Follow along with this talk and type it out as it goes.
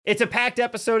It's a packed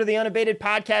episode of the Unabated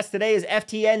podcast. Today is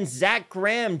FTN's Zach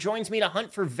Graham joins me to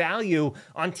hunt for value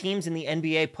on teams in the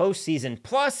NBA postseason,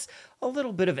 plus a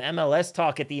little bit of MLS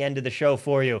talk at the end of the show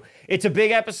for you. It's a big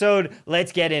episode.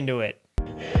 Let's get into it.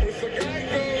 If the guy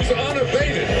goes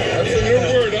unabated, that's the new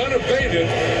word, unabated.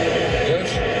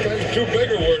 That's kind of too big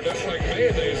a word. That's like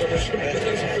mayonnaise. I'm assuming that's the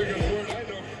biggest word I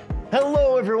know.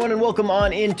 Hello, everyone, and welcome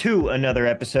on into another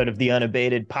episode of the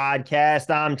Unabated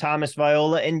podcast. I'm Thomas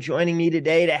Viola, and joining me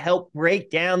today to help break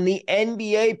down the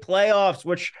NBA playoffs,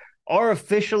 which are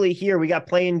officially here. We got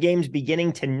play-in games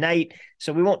beginning tonight,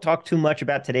 so we won't talk too much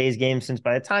about today's game since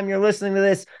by the time you're listening to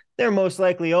this, they're most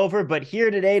likely over. But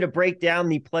here today to break down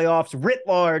the playoffs writ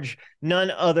large,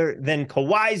 none other than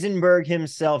Kawhisenberg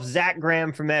himself, Zach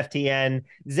Graham from FTN.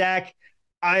 Zach,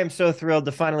 I am so thrilled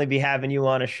to finally be having you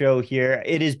on a show here.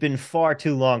 It has been far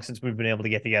too long since we've been able to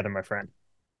get together, my friend.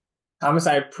 Thomas,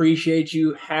 I appreciate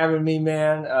you having me,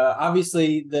 man.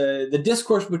 Obviously, the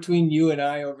discourse between you and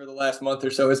I over the last month or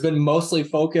so has been mostly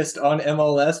focused on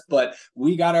MLS, but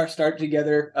we got our start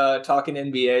together talking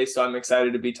NBA, so I'm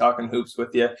excited to be talking hoops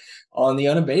with you on the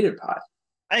Unabated pod.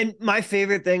 And my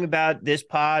favorite thing about this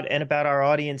pod and about our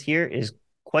audience here is,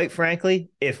 quite frankly,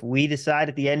 if we decide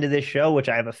at the end of this show, which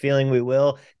I have a feeling we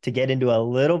will, to get into a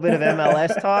little bit of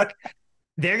MLS talk,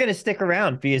 they're going to stick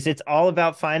around because it's all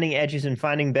about finding edges and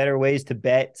finding better ways to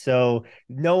bet. So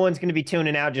no one's going to be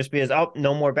tuning out just because, oh,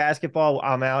 no more basketball,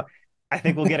 I'm out. I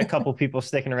think we'll get a couple people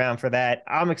sticking around for that.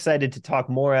 I'm excited to talk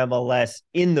more MLS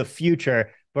in the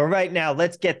future. But right now,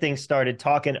 let's get things started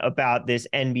talking about this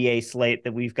NBA slate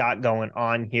that we've got going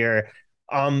on here.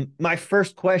 My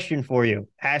first question for you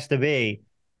has to be,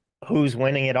 who's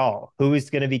winning it all? Who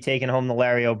is going to be taking home the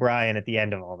Larry O'Brien at the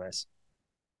end of all this?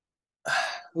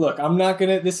 Look, I'm not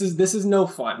going to, this is no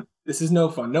fun. This is no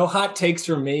fun. No hot takes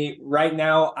from me. Right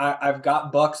now, I've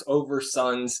got Bucks over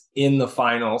Suns in the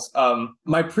finals.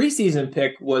 My preseason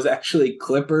pick was actually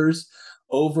Clippers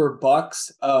over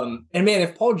Bucks. And man,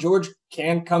 if Paul George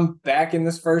can come back in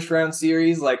this first round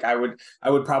series, like I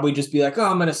would probably just be like, oh,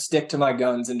 I'm going to stick to my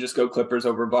guns and just go Clippers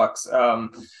over Bucks.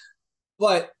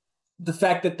 But the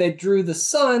fact that they drew the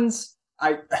Suns,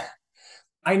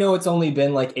 I know it's only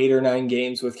been like 8 or 9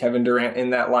 games with Kevin Durant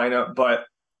in that lineup,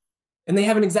 and they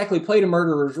haven't exactly played a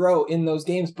murderer's row in those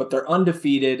games, but they're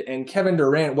undefeated. And Kevin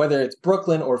Durant, whether it's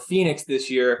Brooklyn or Phoenix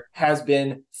this year, has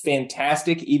been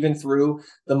fantastic, even through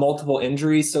the multiple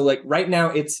injuries. So like right now,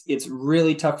 it's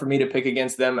really tough for me to pick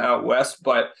against them out west.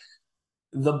 But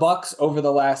the Bucks over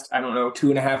the last,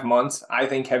 2.5 months, I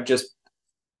think have just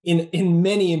in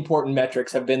many important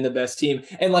metrics have been the best team.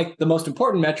 And like the most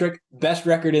important metric, best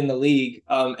record in the league.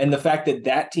 And the fact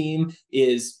that team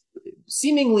is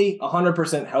seemingly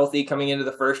 100% healthy coming into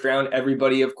the first round.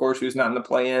 Everybody, of course, who's not in the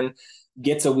play-in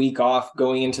gets a week off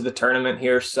going into the tournament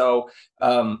here. So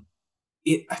to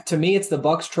me, it's the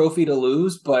Bucks trophy to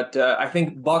lose. But I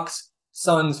think Bucks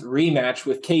Suns rematch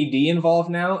with KD involved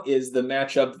now is the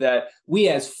matchup that we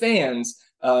as fans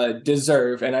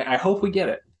deserve. And I hope we get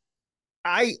it.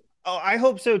 I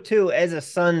hope so too, as a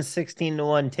Suns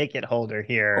 16-1 ticket holder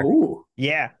here. Ooh.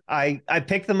 Yeah, I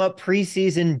picked them up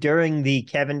preseason during the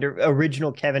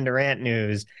original Kevin Durant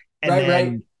news, and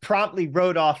then promptly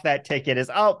wrote off that ticket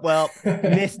as, oh, well,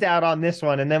 missed out on this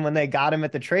one. And then when they got him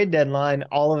at the trade deadline,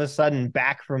 all of a sudden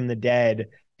back from the dead,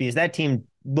 because that team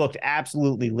looked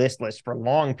absolutely listless for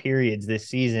long periods this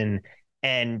season.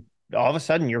 And all of a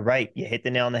sudden, you're right, you hit the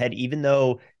nail on the head. Even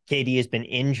though KD has been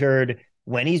injured,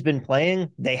 when he's been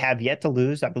playing, they have yet to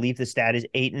lose. I believe the stat is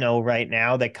 8-0 right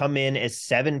now. They come in as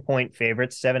 7-point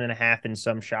favorites, 7.5 in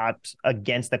some shots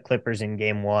against the Clippers in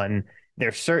game one.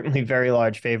 They're certainly very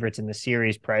large favorites in the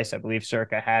series price. I believe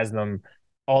Circa has them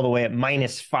all the way at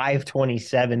minus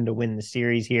 527 to win the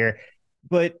series here.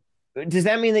 But does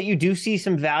that mean that you do see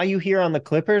some value here on the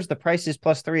Clippers? The price is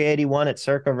plus 381 at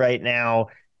Circa right now.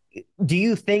 Do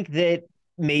you think that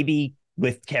maybe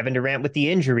with Kevin Durant with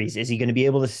the injuries, is he going to be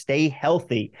able to stay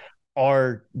healthy?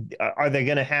 Are they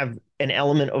going to have an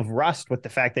element of rust with the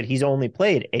fact that he's only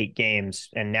played 8 games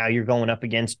and now you're going up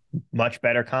against much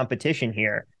better competition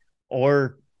here?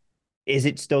 Or is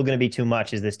it still going to be too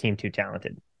much? Is this team too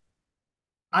talented?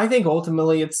 I think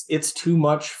ultimately it's too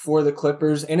much for the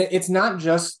Clippers, and it's not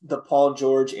just the Paul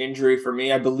George injury for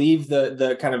me. I believe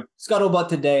the kind of scuttlebutt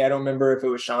today, I don't remember if it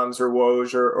was Shams or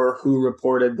Woj or who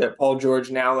reported that Paul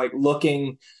George now like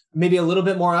looking maybe a little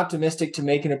bit more optimistic to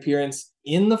make an appearance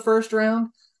in the first round,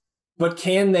 but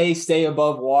can they stay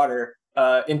above water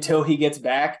until he gets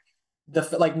back?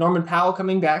 Like Norman Powell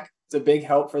coming back, it's a big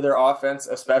help for their offense,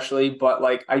 especially, but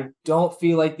like I don't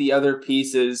feel like the other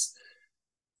pieces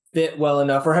fit well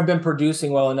enough or have been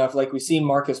producing well enough. Like we've seen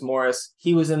Marcus Morris,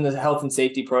 he was in the health and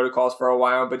safety protocols for a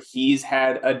while, but he's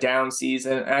had a down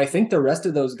season. And I think the rest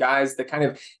of those guys, the kind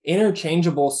of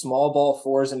interchangeable small ball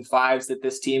 4s and 5s that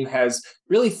this team has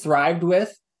really thrived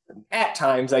with at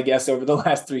times, I guess, over the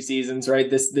last 3 seasons, right?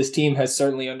 This team has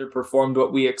certainly underperformed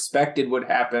what we expected would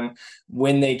happen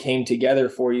when they came together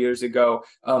 4 years ago.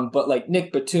 But like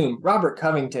Nick Batum, Robert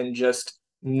Covington, just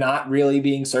not really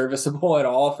being serviceable at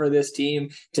all for this team.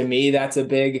 To me, that's a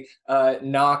big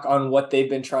knock on what they've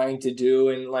been trying to do.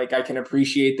 And like, I can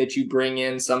appreciate that you bring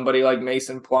in somebody like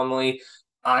Mason Plumlee.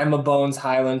 I'm a Bones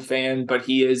Highland fan, but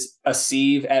he is a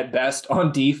sieve at best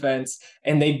on defense,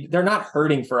 and they're not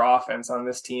hurting for offense on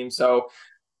this team. So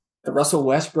the Russell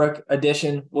Westbrook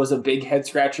addition was a big head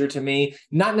scratcher to me,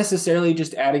 not necessarily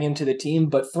just adding him to the team,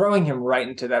 but throwing him right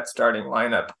into that starting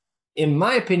lineup. In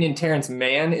my opinion, Terrence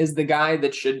Mann is the guy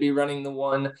that should be running the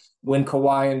 1 when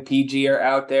Kawhi and PG are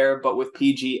out there. But with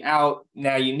PG out,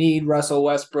 now you need Russell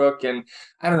Westbrook. And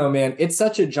I don't know, man, it's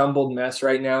such a jumbled mess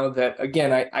right now that,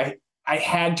 again, I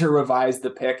had to revise the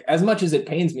pick as much as it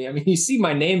pains me. I mean, you see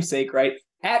my namesake, right?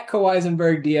 At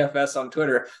Kawhisenberg DFS on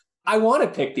Twitter. I want to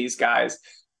pick these guys.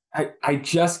 I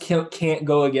just can't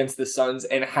go against the Suns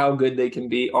and how good they can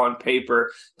be on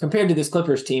paper compared to this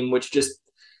Clippers team, which just,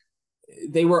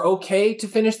 they were okay to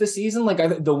finish the season.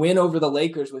 Like the win over the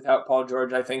Lakers without Paul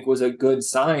George, I think was a good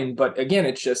sign. But again,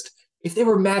 it's just, if they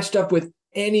were matched up with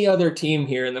any other team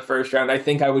here in the first round, I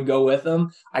think I would go with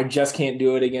them. I just can't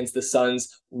do it against the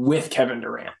Suns with Kevin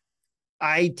Durant.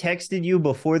 I texted you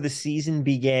before the season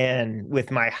began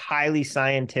with my highly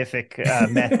scientific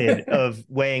method of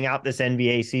weighing out this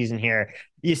NBA season here.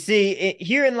 You see,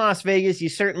 here in Las Vegas, you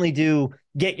certainly do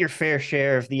get your fair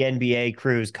share of the NBA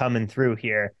crews coming through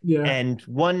here. Yeah. And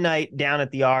one night down at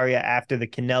the Aria after the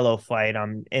Canelo fight,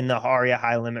 I'm in the Aria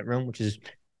High Limit Room, which is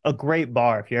a great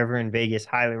bar. If you're ever in Vegas,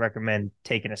 highly recommend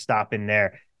taking a stop in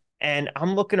there. And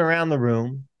I'm looking around the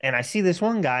room and I see this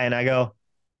one guy and I go,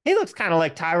 he looks kind of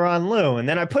like Tyronn Lue. And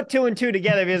then I put 2 and 2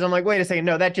 together because I'm like, wait a second,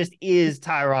 no, that just is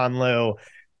Tyronn Lue.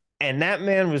 And that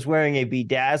man was wearing a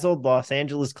bedazzled Los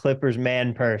Angeles Clippers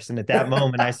man purse. And at that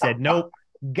moment I said, nope,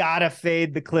 gotta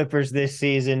fade the Clippers this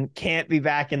season. Can't be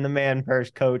back in the man purse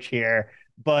coach here.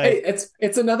 But hey,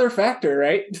 it's another factor,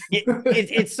 right?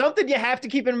 it's something you have to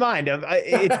keep in mind.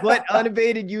 It's what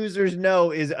unabated users know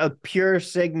is a pure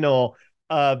signal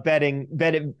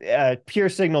pure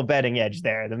signal betting edge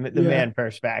there, the man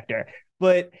purse factor.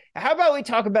 But how about we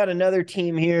talk about another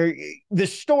team here? The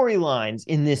storylines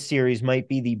in this series might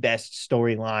be the best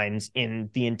storylines in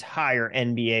the entire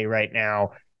NBA right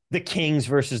now. The Kings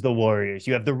versus the Warriors.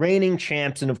 You have the reigning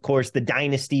champs and, of course, the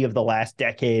dynasty of the last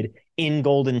decade in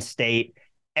Golden State.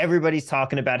 Everybody's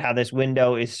talking about how this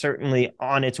window is certainly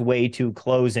on its way to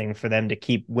closing for them to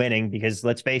keep winning because,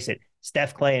 let's face it,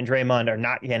 Steph, Clay, and Draymond are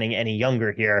not getting any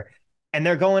younger here. And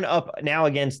they're going up now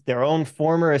against their own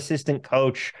former assistant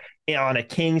coach on a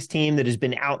Kings team that has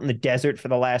been out in the desert for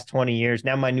the last 20 years.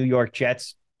 Now my New York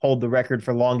Jets hold the record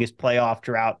for longest playoff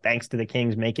drought thanks to the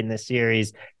Kings making this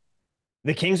series.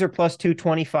 The Kings are plus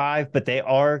 225, but they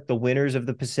are the winners of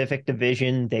the Pacific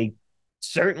Division. They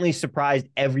certainly surprised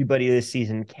everybody this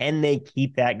season. Can they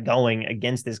keep that going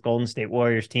against this Golden State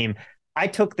Warriors team? I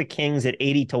took the Kings at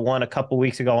 80-1 a couple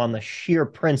weeks ago on the sheer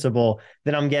principle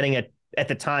that I'm getting at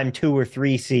the time 2 or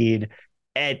 3 seed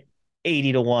at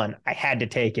 80-1. I had to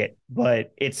take it,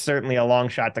 but it's certainly a long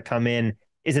shot to come in.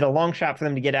 Is it a long shot for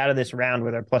them to get out of this round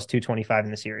where they're plus 225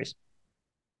 in the series?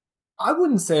 I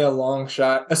wouldn't say a long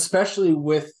shot, especially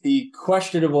with the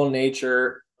questionable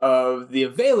nature of the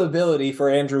availability for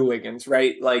Andrew Wiggins,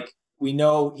 right? Like, we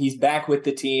know he's back with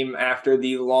the team after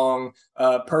the long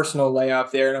personal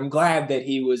layoff there. And I'm glad that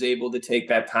he was able to take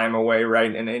that time away,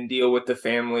 right? And deal with the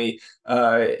family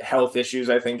health issues,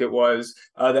 I think it was,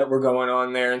 that were going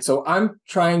on there. And so I'm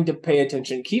trying to pay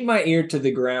attention, keep my ear to the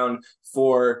ground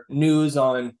for news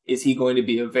on, is he going to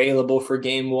be available for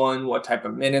game 1? What type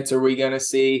of minutes are we going to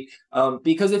see?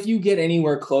 Because if you get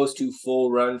anywhere close to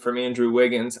full run from Andrew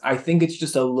Wiggins, I think it's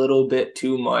just a little bit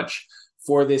too much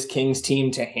for this Kings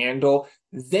team to handle.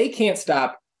 They can't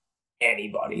stop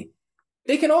anybody.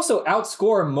 They can also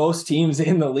outscore most teams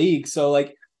in the league. So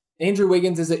like Andrew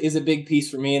Wiggins is a big piece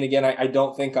for me. And again, I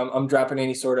don't think I'm dropping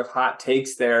any sort of hot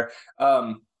takes there.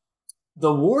 The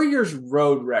Warriors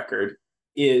road record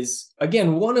is,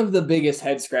 again, one of the biggest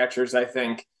head scratchers, I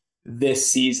think,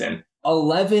 this season.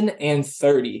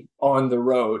 11-30 on the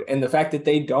road. And the fact that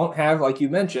they don't have, like you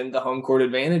mentioned, the home court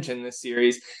advantage in this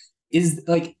series is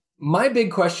like, my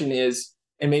big question is,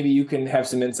 and maybe you can have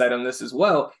some insight on this as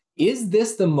well, is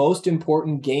this the most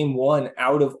important game one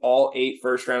out of all 8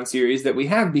 first-round series that we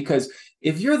have? Because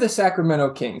if you're the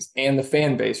Sacramento Kings and the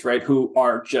fan base, right, who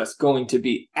are just going to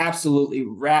be absolutely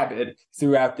rabid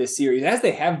throughout this series, as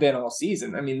they have been all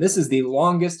season. I mean, this is the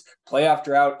longest playoff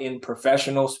drought in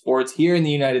professional sports here in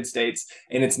the United States,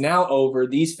 and it's now over.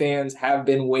 These fans have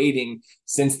been waiting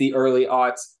since the early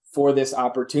aughts for this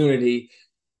opportunity.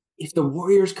 If the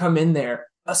Warriors come in there,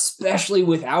 especially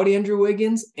without Andrew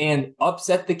Wiggins, and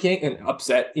upset the King, and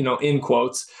upset, in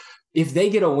quotes, if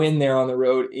they get a win there on the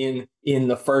road in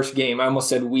the first game, I almost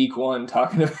said week one,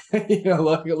 talking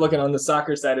about, looking on the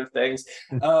soccer side of things.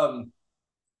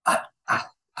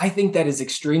 I think that is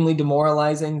extremely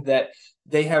demoralizing that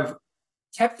they have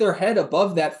kept their head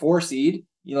above that 4 seed.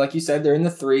 Like you said, they're in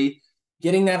the 3,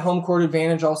 getting that home court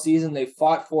advantage all season. They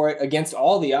fought for it against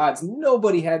all the odds.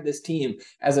 Nobody had this team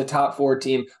as a top 4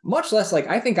 team, much less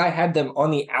I think I had them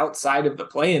on the outside of the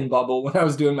play-in bubble when I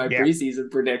was doing my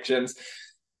preseason predictions.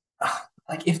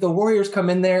 If the Warriors come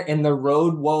in there and the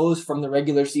road woes from the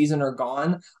regular season are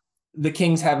gone, the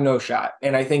Kings have no shot.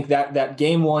 And I think that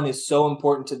game one is so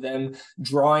important to them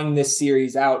drawing this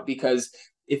series out, because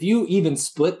if you even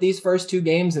split these first 2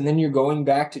 games and then you're going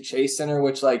back to Chase Center,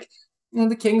 which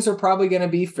the Kings are probably going to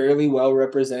be fairly well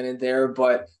represented there,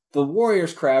 but the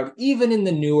Warriors crowd, even in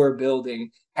the newer building,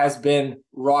 has been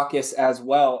raucous as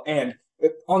well. And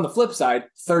on the flip side,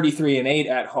 33-8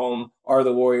 at home are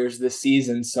the Warriors this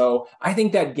season. So I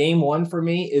think that game one for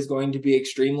me is going to be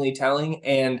extremely telling.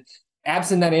 And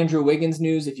absent that Andrew Wiggins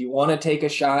news, if you want to take a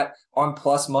shot on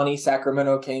plus money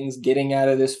Sacramento Kings getting out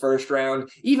of this first round,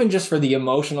 even just for the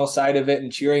emotional side of it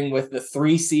and cheering with the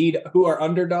 3 seed who are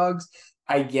underdogs,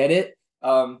 I get it.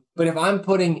 But if I'm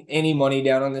putting any money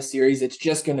down on this series, it's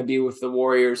just going to be with the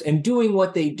Warriors and doing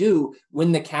what they do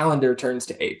when the calendar turns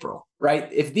to April, right?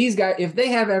 If they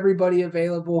have everybody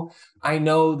available, I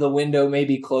know the window may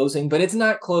be closing, but it's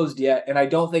not closed yet. And I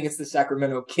don't think it's the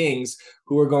Sacramento Kings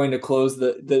who are going to close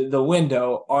the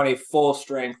window on a full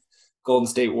strength Golden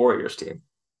State Warriors team.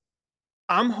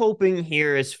 I'm hoping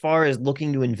here, as far as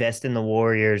looking to invest in the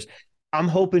Warriors, I'm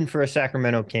hoping for a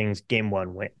Sacramento Kings game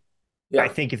 1 win. Yeah. I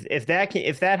think if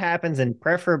that happens, and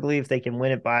preferably if they can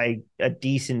win it by a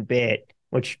decent bit,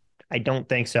 which I don't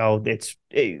think so.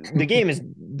 The game is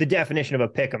the definition of a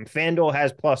pick 'em. FanDuel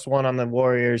has +1 on the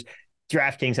Warriors.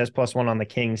 DraftKings has +1 on the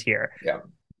Kings here. Yeah.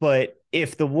 But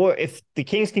if the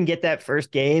Kings can get that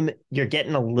first game, you're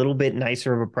getting a little bit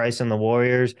nicer of a price on the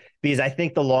Warriors, because I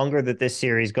think the longer that this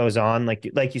series goes on,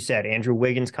 like you said, Andrew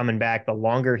Wiggins coming back, the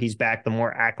longer he's back, the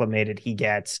more acclimated he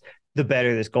gets, the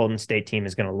better this Golden State team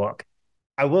is going to look.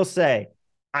 I will say,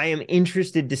 I am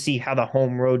interested to see how the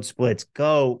home road splits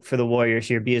go for the Warriors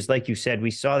here, because like you said,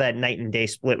 we saw that night and day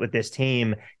split with this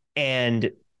team.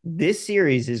 And this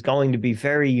series is going to be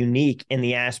very unique in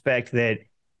the aspect that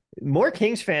more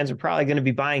Kings fans are probably going to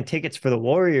be buying tickets for the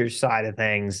Warriors side of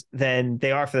things than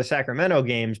they are for the Sacramento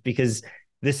games, because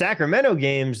the Sacramento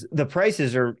games, the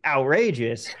prices are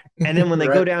outrageous. And then when they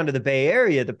go down to the Bay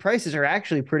Area, the prices are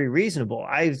actually pretty reasonable.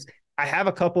 I have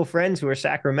a couple friends who are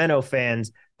Sacramento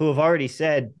fans who have already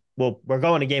said, well, we're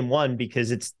going to game 1 because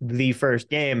it's the first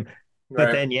game.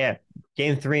 But then,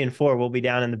 game 3 and 4 will be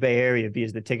down in the Bay Area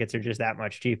because the tickets are just that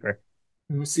much cheaper.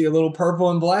 We see a little purple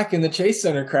and black in the Chase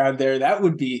Center crowd there. That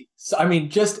would be,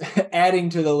 just adding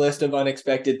to the list of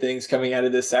unexpected things coming out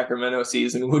of this Sacramento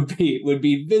season would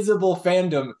be visible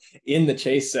fandom in the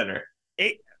Chase Center.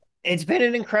 It's been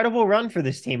an incredible run for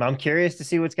this team. I'm curious to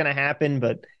see what's going to happen.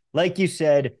 But like you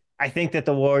said, I think that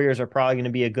the Warriors are probably going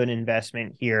to be a good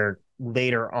investment here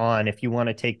later on if you want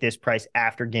to take this price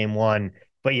after game 1,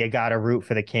 but you got to root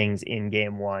for the Kings in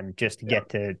game 1 just to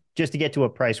get to a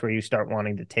price where you start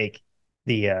wanting to take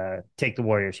the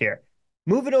Warriors here.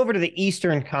 Moving over to the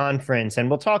Eastern Conference, and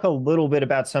we'll talk a little bit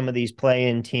about some of these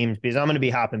play-in teams because I'm going to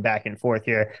be hopping back and forth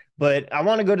here, but I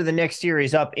want to go to the next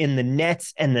series up in the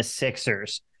Nets and the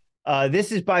Sixers.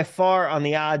 This is by far on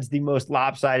the odds the most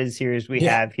lopsided series we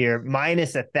have here.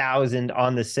 -1,000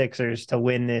 on the Sixers to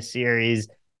win this series.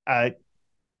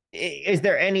 Is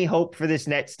there any hope for this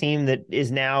Nets team that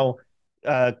is now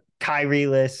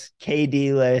Kyrie-less,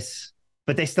 KD-less,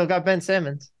 but they still got Ben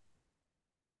Simmons?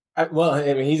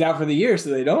 He's out for the year,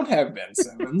 so they don't have Ben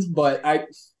Simmons. But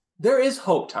there is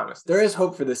hope, Thomas. There is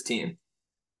hope for this team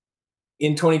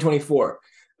in 2024.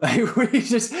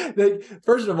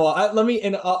 First of all,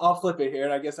 I'll flip it here,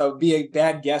 and I guess I'll be a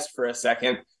bad guest for a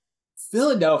second.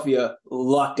 Philadelphia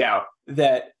lucked out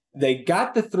that they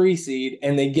got the 3 seed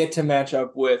and they get to match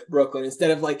up with Brooklyn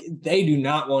instead of they do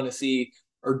not want to see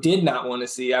or did not want to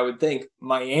see, I would think,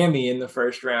 Miami in the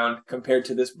first round compared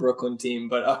to this Brooklyn team.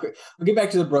 But I'll get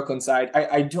back to the Brooklyn side.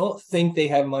 I don't think they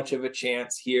have much of a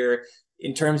chance here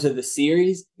in terms of the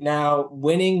series. Now,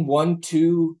 winning 1,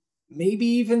 2, maybe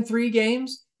even 3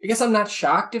 games, I guess I'm not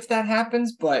shocked if that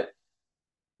happens, but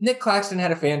Nick Claxton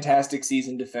had a fantastic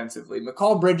season defensively.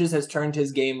 Mikal Bridges has turned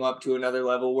his game up to another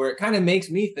level where it kind of makes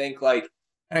me think like,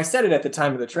 and I said it at the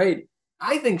time of the trade,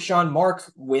 I think Sean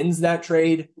Marks wins that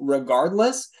trade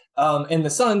regardless. And the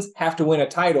Suns have to win a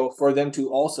title for them to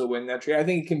also win that trade. I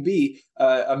think it can be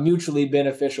a mutually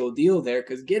beneficial deal there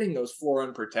because getting those 4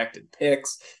 unprotected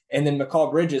picks and then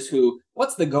Mikal Bridges, who,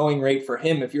 what's the going rate for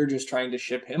him if you're just trying to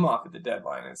ship him off at the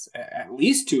deadline? It's at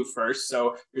least 2 firsts.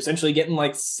 So you're essentially getting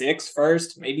like 6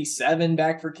 first, maybe 7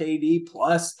 back for KD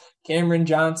plus Cameron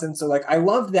Johnson. So like, I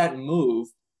love that move,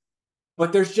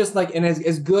 but there's just like, and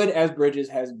as good as Bridges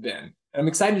has been, I'm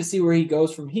excited to see where he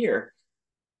goes from here.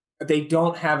 They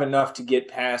don't have enough to get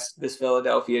past this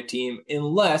Philadelphia team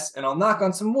unless, and I'll knock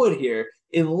on some wood here,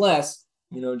 unless,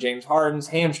 James Harden's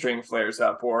hamstring flares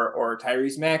up or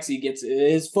Tyrese Maxey gets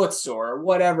his foot sore or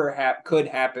whatever could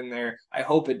happen there. I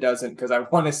hope it doesn't because I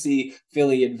want to see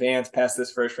Philly advance past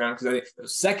this first round because I think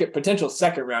those potential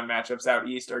second round matchups out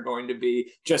east are going to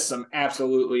be just some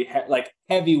absolutely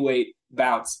heavyweight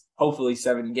bouts, hopefully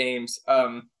 7 games.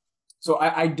 So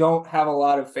I don't have a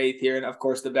lot of faith here. And of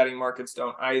course, the betting markets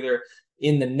don't either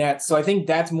in the Nets. So I think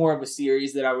that's more of a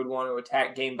series that I would want to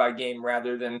attack game by game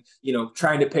rather than,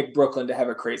 trying to pick Brooklyn to have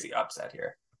a crazy upset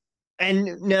here.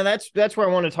 And now that's where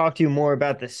I want to talk to you more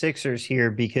about the Sixers here,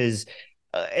 because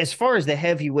as far as the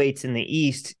heavyweights in the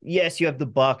East, yes, you have the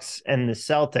Bucks and the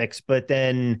Celtics, but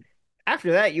then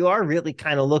after that, you are really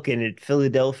kind of looking at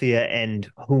Philadelphia and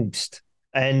Hoomst.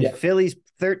 And yeah. Philly's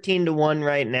 13-1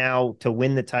 right now to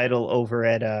win the title over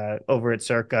at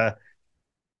Circa.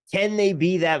 Can they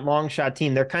be that long shot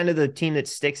team? They're kind of the team that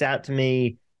sticks out to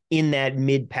me in that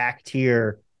mid-pack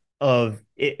tier of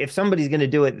if somebody's going to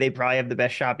do it, they probably have the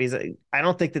best shot because I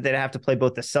don't think that they'd have to play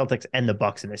both the Celtics and the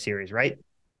Bucks in the series, right?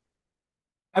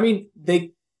 I mean,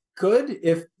 they could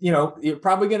if, you're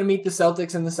probably going to meet the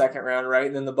Celtics in the second round, right?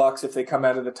 And then the Bucks if they come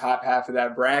out of the top half of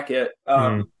that bracket.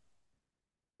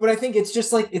 But I think it's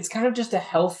just it's kind of just a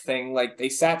health thing. Like they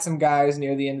sat some guys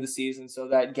near the end of the season, so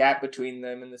that gap between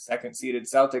them and the second seeded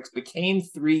Celtics became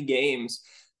 3 games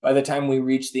by the time we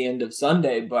reached the end of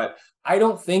Sunday. But I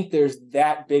don't think there's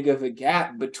that big of a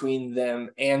gap between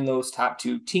them and those top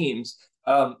 2 teams.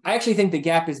 I actually think the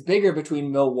gap is bigger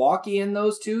between Milwaukee and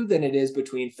those 2 than it is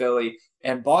between Philly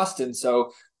and Boston.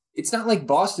 So it's not like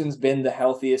Boston's been the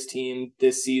healthiest team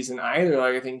this season either.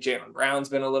 Like I think Jaylen Brown's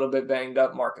been a little bit banged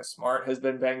up. Marcus Smart has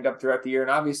been banged up throughout the year.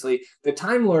 And obviously the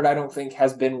Time Lord, I don't think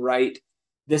has been right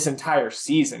this entire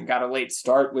season. Got a late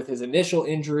start with his initial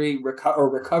injury,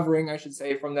 recovering, I should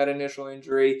say, from that initial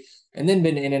injury, and then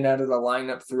been in and out of the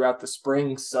lineup throughout the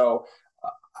spring. So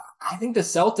I think the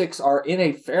Celtics are in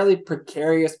a fairly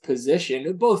precarious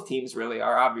position. Both teams really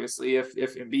are, obviously. If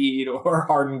Embiid or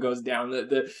Harden goes down,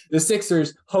 the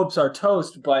Sixers' hopes are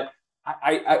toast. But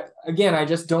I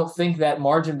just don't think that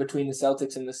margin between the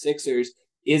Celtics and the Sixers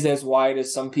is as wide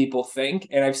as some people think.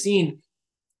 And I've seen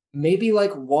maybe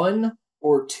 1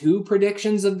 or 2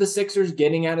 predictions of the Sixers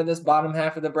getting out of this bottom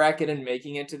half of the bracket and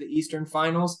making it to the Eastern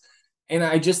Finals. And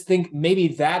I just think maybe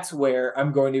that's where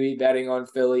I'm going to be betting on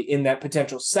Philly in that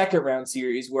potential second round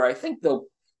series where I think they'll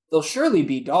surely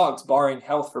be dogs barring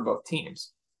health for both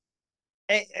teams.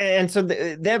 And so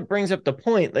that brings up the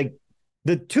point,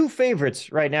 the 2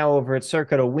 favorites right now over at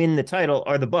Circa to win the title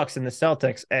are the Bucks and the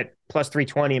Celtics at plus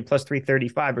 320 and plus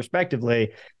 335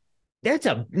 respectively. That's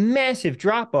a massive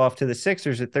drop off to the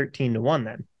Sixers at 13-1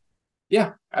 then.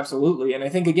 Yeah, absolutely. And I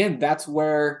think, again, that's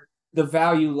where the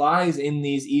value lies in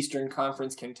these Eastern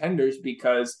Conference contenders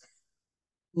because,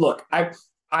 look, I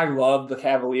love the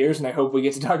Cavaliers, and I hope we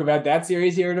get to talk about that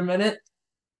series here in a minute.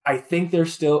 I think they're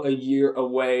still a year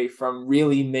away from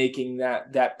really making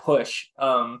that push.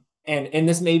 And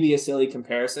this may be a silly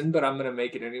comparison, but I'm going to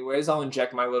make it anyways. I'll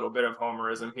inject my little bit of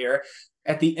homerism here.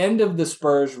 At the end of the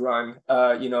Spurs run,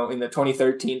 in the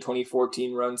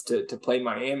 2013-2014 runs to play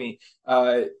Miami,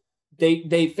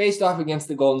 They faced off against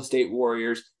the Golden State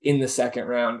Warriors in the second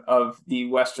round of the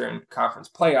Western Conference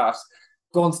playoffs.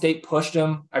 Golden State pushed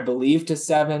them, I believe, to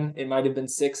 7. It might have been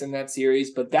 6 in that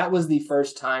series, but that was the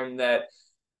first time that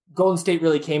Golden State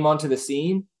really came onto the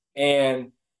scene.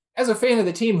 And as a fan of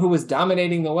the team who was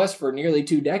dominating the West for nearly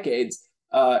 2 decades,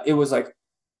 it was like,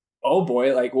 oh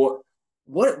boy,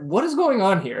 what is going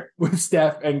on here with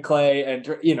Steph and Clay and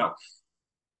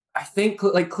I think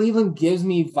like Cleveland gives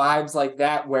me vibes like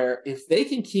that, where if they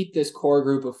can keep this core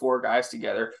group of four guys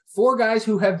together, four guys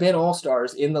who have been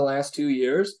all-stars in the last 2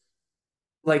 years,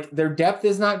 like their depth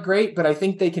is not great, but I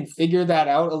think they can figure that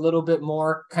out a little bit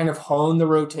more, kind of hone the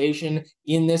rotation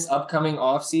in this upcoming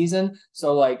offseason.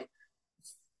 So like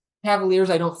Cavaliers,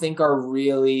 I don't think are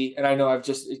really, and I know I've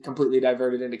just completely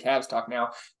diverted into Cavs talk now.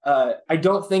 I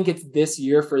don't think it's this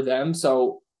year for them.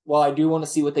 So while I do want to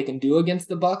see what they can do against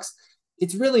the Bucks,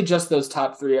 it's really just those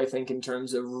top three, I think, in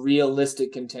terms of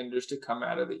realistic contenders to come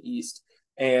out of the East.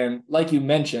 And like you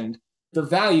mentioned, the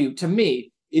value to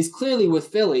me is clearly with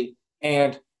Philly,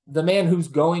 and the man who's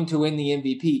going to win the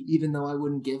MVP, even though I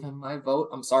wouldn't give him my vote.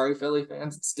 I'm sorry, Philly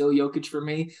fans. It's still Jokic for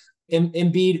me.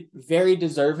 Embiid, very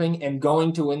deserving and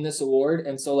going to win this award.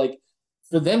 And so, like,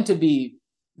 for them to be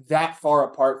that far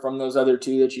apart from those other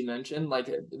two that you mentioned, like,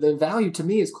 the value to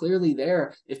me is clearly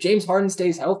there. If James Harden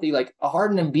stays healthy, like, a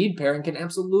Harden Embiid pairing can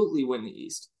absolutely win the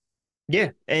East.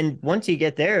 Yeah, and once you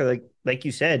get there, like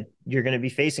you said, you're going to be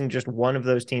facing just one of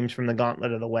those teams from the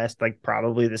gauntlet of the West, like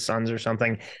probably the Suns or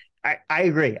something. I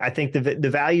agree. I think the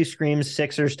value screams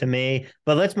Sixers to me,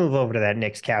 but let's move over to that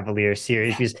Knicks Cavaliers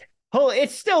series because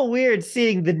it's still weird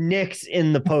seeing the Knicks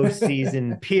in the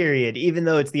postseason, period, even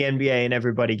though it's the NBA and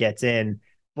everybody gets in.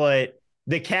 But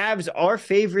the Cavs are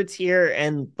favorites here.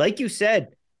 And like you said,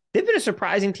 they've been a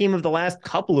surprising team of the last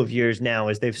couple of years now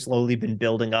as they've slowly been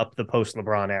building up the post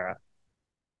LeBron era.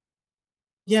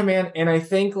 Yeah, man. And I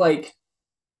think like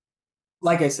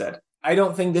I said, I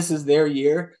don't think this is their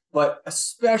year, but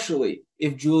especially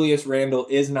if Julius Randle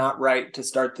is not right to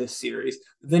start this series,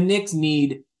 the Knicks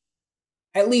need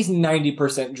at least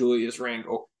 90% Julius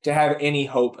Randle to have any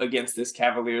hope against this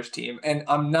Cavaliers team. And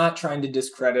I'm not trying to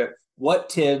discredit what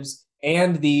Tibbs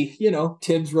and the,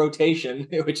 Tibbs rotation,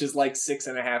 which is like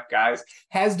 6.5 guys,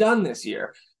 has done this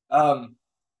year.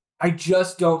 I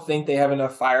just don't think they have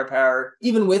enough firepower,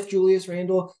 even with Julius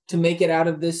Randle, to make it out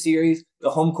of this series.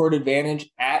 The home court advantage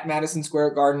at Madison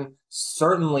Square Garden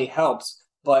certainly helps.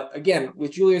 But again,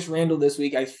 with Julius Randle this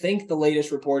week, I think the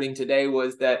latest reporting today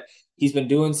was that he's been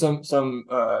doing some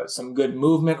good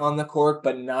movement on the court,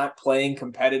 but not playing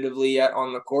competitively yet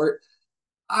on the court.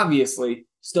 Obviously,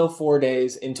 still 4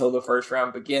 days until the first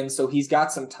round begins, so he's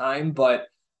got some time, but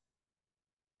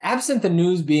absent the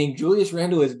news being Julius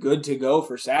Randle is good to go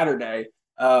for Saturday,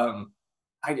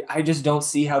 I just don't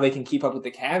see how they can keep up with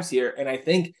the Cavs here. And I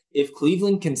think if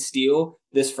Cleveland can steal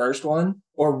this first one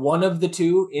or one of the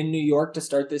two in New York to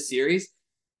start this series,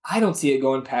 I don't see it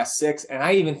going past 6. And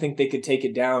I even think they could take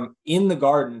it down in the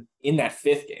Garden in that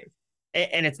 5th game.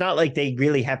 And it's not like they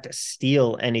really have to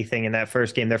steal anything in that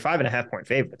first game. They're 5.5-point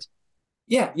favorites.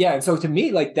 Yeah. And so to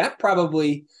me, like that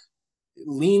probably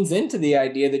leans into the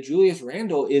idea that Julius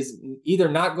Randle is either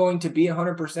not going to be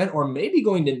 100% or maybe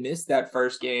going to miss that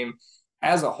first game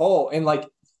as a whole. And like,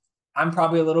 I'm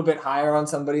probably a little bit higher on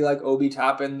somebody like Obi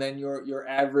Toppin than your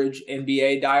average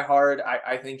NBA diehard.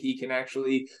 I think he can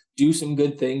actually do some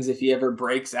good things if he ever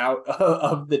breaks out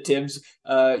of the Tibbs,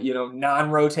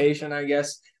 non-rotation, I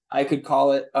guess I could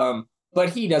call it. But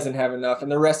he doesn't have enough,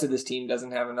 and the rest of this team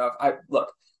doesn't have enough. I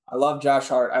love Josh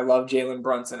Hart. I love Jalen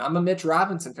Brunson. I'm a Mitch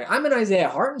Robinson fan. I'm an Isaiah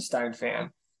Hartenstein fan.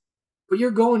 But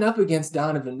you're going up against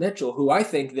Donovan Mitchell, who I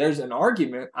think there's an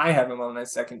argument. I have him on my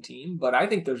second team, but I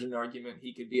think there's an argument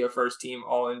he could be a first-team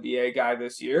All-NBA guy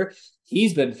this year.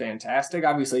 He's been fantastic.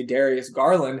 Obviously, Darius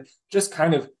Garland just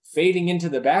kind of fading into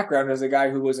the background as a guy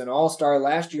who was an all-star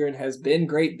last year and has been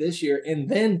great this year. And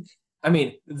then,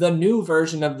 the new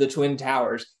version of the Twin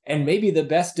Towers and maybe the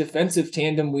best defensive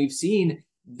tandem we've seen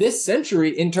this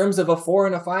century in terms of a 4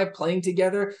 and a 5 playing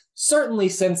together, certainly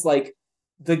since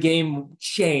the game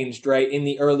changed, right, in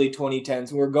the early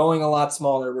 2010s. We're going a lot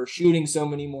smaller. We're shooting so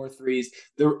many more threes.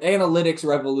 The analytics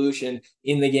revolution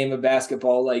in the game of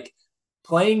basketball,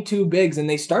 playing two bigs, and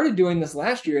they started doing this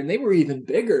last year, and they were even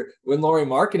bigger when Lauri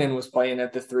Markkanen was playing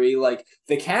at the 3.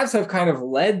 The Cavs have kind of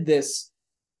led this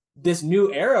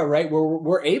new era, right, where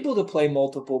we're able to play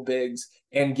multiple bigs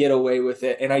and get away with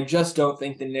it. And I just don't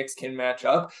think the Knicks can match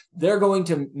up. They're going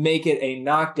to make it a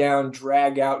knockdown,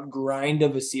 drag out grind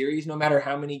of a series, no matter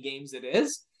how many games it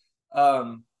is.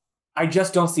 I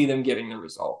just don't see them getting the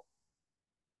result.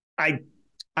 I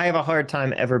have a hard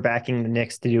time ever backing the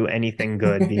Knicks to do anything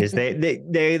good because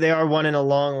they are one in a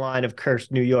long line of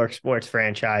cursed New York sports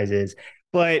franchises.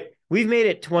 But we've made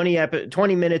it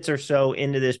 20 minutes or so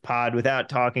into this pod without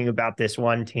talking about this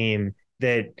one team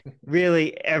that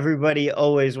really everybody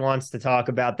always wants to talk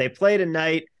about. They played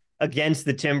tonight against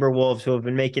the Timberwolves, who have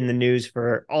been making the news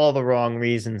for all the wrong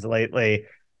reasons lately.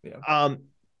 Yeah.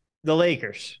 The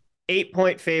Lakers,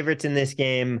 8-point favorites in this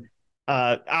game.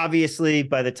 Obviously,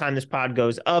 by the time this pod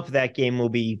goes up, that game will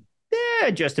be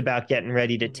just about getting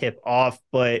ready to tip off.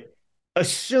 But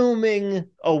assuming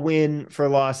a win for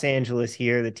Los Angeles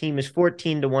here, the team is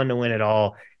 14-1 to win it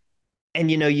all.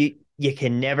 And, you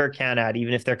can never count out,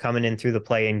 even if they're coming in through the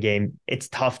play-in game. It's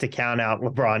tough to count out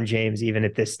LeBron James even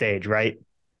at this stage, right?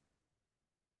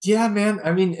 Yeah, man.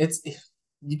 I mean,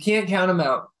 you can't count him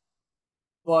out,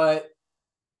 but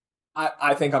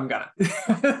I think I'm gonna.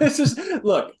 It's just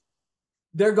look,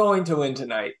 they're going to win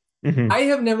tonight. Mm-hmm. I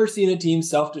have never seen a team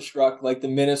self-destruct like the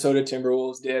Minnesota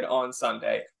Timberwolves did on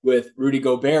Sunday with Rudy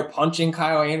Gobert punching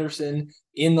Kyle Anderson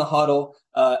in the huddle,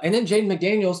 and then Jaden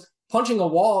McDaniels punching a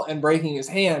wall and breaking his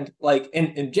hand. And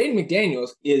Jaden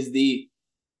McDaniels is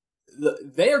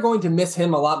they are going to miss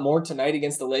him a lot more tonight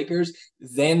against the Lakers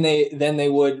than they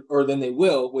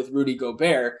will with Rudy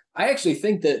Gobert. I actually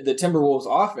think that the Timberwolves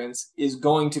offense is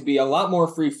going to be a lot more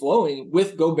free flowing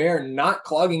with Gobert not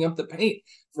clogging up the paint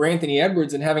for Anthony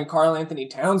Edwards and having Karl Anthony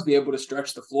Towns be able to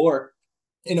stretch the floor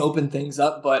and open things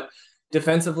up. But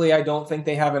defensively, I don't think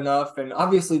they have enough. And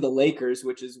obviously the Lakers,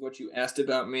 which is what you asked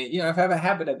about me, I have a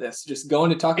habit of this, just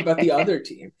going to talk about the other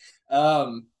team.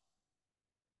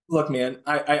 Look, man,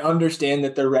 I understand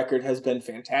that their record has been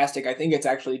fantastic. I think it's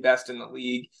actually best in the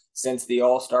league since the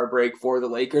All-Star break for the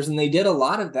Lakers, and they did a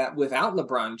lot of that without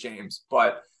LeBron James.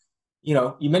 But,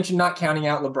 you mentioned not counting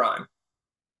out LeBron.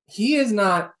 He is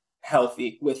not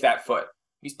healthy with that foot.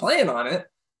 He's playing on it,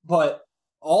 but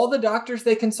all the doctors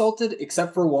they consulted,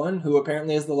 except for one who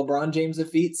apparently has the LeBron James of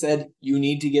feet, said you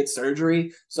need to get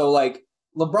surgery. So,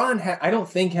 LeBron, I don't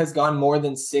think has gone more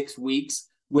than 6 weeks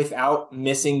without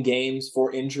missing games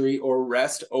for injury or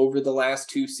rest over the last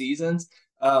 2 seasons.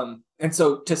 And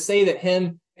so to say that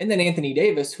him and then Anthony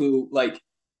Davis, who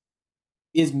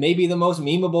is maybe the most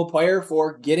memeable player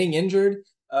for getting injured,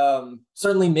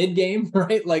 certainly mid-game,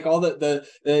 right? All the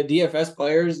DFS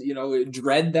players,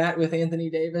 dread that with Anthony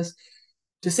Davis.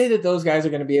 To say that those guys are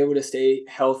going to be able to stay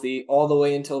healthy all the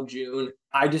way until June,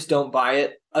 I just don't buy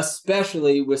it,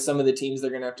 especially with some of the teams they're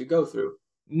going to have to go through.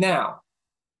 Now,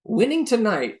 winning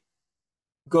tonight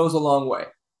goes a long way.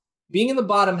 Being in the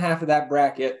bottom half of that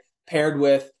bracket, paired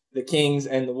with the Kings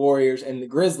and the Warriors and the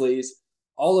Grizzlies,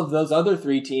 all of those other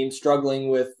 3 teams struggling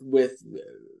with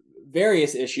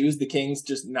various issues, the Kings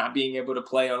just not being able to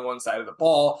play on one side of the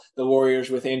ball, the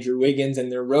Warriors with Andrew Wiggins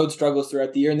and their road struggles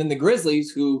throughout the year, and then the Grizzlies,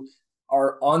 who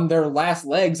are on their last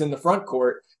legs in the front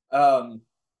court. The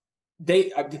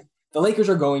Lakers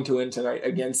are going to win tonight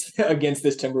against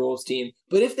this Timberwolves team.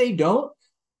 But if they don't,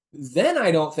 then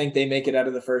I don't think they make it out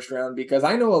of the first round, because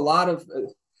I know a lot of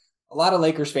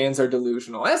Lakers fans are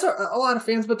delusional, as are a lot of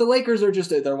fans, but the Lakers are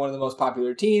they're one of the most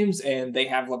popular teams, and they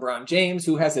have LeBron James,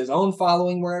 who has his own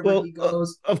following wherever he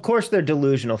goes. Of course they're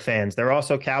delusional fans. They're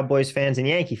also Cowboys fans and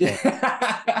Yankee fans.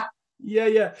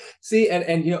 Yeah. See,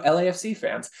 and LAFC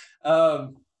fans.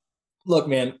 Look,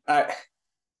 man,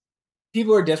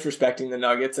 people are disrespecting the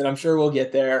Nuggets, and I'm sure we'll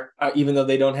get there, even though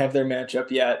they don't have their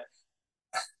matchup yet.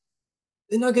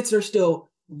 The Nuggets are still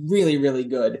really, really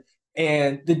good.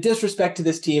 And the disrespect to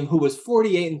this team, who was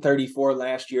 48-34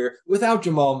 last year without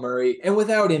Jamal Murray and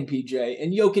without MPJ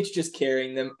and Jokic just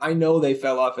carrying them. I know they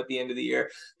fell off at the end of the year.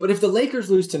 But if the Lakers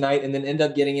lose tonight and then end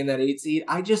up getting in that 8 seed,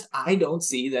 I don't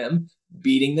see them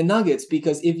beating the Nuggets.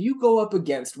 Because if you go up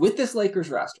against, with this Lakers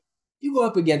roster, you go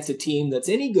up against a team that's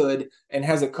any good and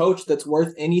has a coach that's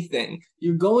worth anything,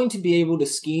 you're going to be able to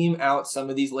scheme out some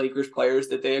of these Lakers players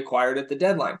that they acquired at the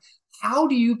deadline. How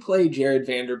do you play Jared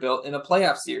Vanderbilt in a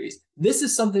playoff series? This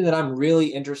is something that I'm really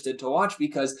interested to watch,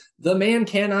 because the man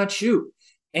cannot shoot,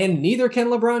 and neither can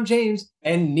LeBron James,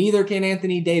 and neither can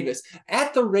Anthony Davis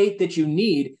at the rate that you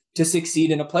need to succeed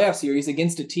in a playoff series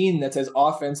against a team that's as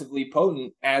offensively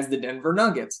potent as the Denver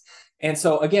Nuggets. And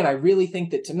so, again, I really think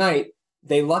that tonight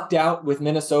they lucked out with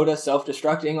Minnesota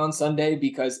self-destructing on Sunday,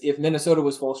 because if Minnesota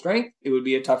was full strength, it would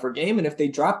be a tougher game. And if they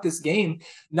drop this game,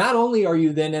 not only are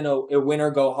you then in a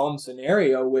winner-go-home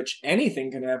scenario, which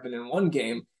anything can happen in one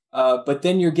game, but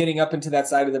then you're getting up into that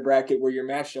side of the bracket where you're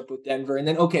matched up with Denver. And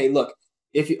then, okay, look,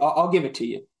 I'll give it to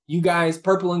you. You guys,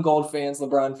 purple and gold fans,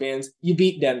 LeBron fans, you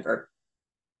beat Denver.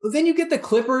 But then you get the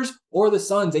Clippers or the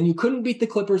Suns, and you couldn't beat the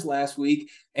Clippers last week.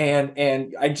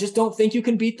 And I just don't think you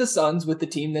can beat the Suns with the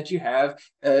team that you have.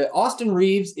 Austin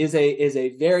Reeves is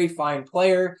a very fine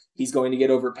player. He's going to get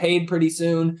overpaid pretty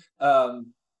soon.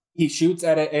 He shoots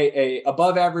at a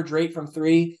above average rate from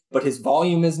 3, but his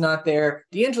volume is not there.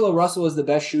 D'Angelo Russell is the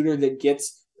best shooter that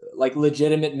gets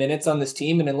legitimate minutes on this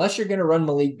team. And unless you're going to run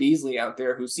Malik Beasley out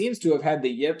there, who seems to have had the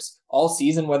yips all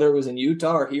season, whether it was in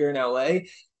Utah or here in LA,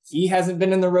 he hasn't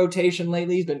been in the rotation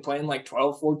lately. He's been playing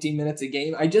 12, 14 minutes a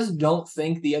game. I just don't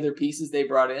think the other pieces they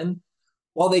brought in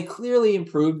while they clearly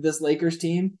improved this Lakers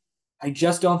team, I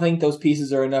just don't think those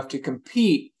pieces are enough to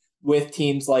compete with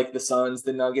teams like the Suns,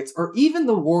 the Nuggets, or even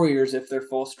the Warriors if they're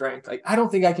full strength. Like, I don't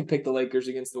think I can pick the Lakers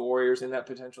against the Warriors in that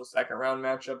potential second round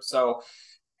matchup. So,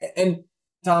 and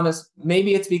Thomas,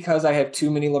 maybe it's because I have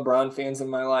too many LeBron fans in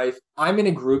my life. I'm in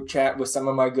a group chat with some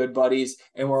of my good buddies,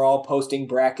 and we're all posting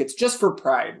brackets just for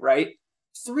pride, right?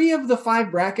 3 of the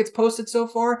 5 brackets posted so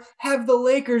far have the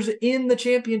Lakers in the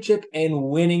championship and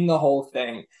winning the whole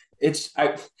thing.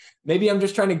 Maybe I'm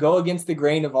just trying to go against the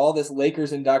grain of all this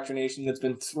Lakers indoctrination that's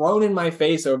been thrown in my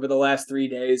face over the last 3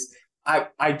 days.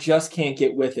 I just can't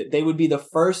get with it. They would be the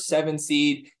first 7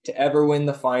 seed to ever win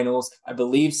the finals. I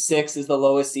believe 6 is the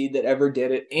lowest seed that ever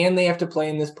did it, and they have to play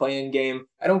in this play-in game.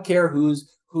 I don't care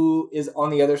who is on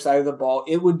the other side of the ball.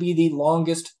 It would be the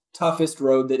longest, toughest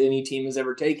road that any team has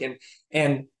ever taken.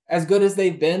 And as good as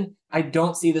they've been, I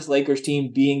don't see this Lakers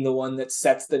team being the one that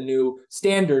sets the new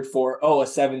standard for, a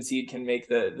 7 seed can make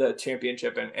the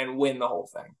championship and win the whole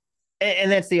thing.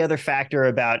 And that's the other factor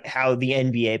about how the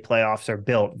NBA playoffs are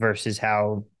built versus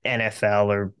how NFL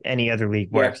or any other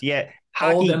league works. Yeah,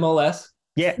 hockey, old MLS.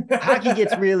 Yeah, hockey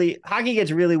gets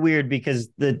really weird because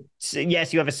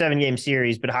yes, you have a 7-game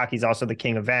series, but hockey's also the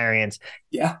king of variance.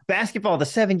 Yeah, basketball, the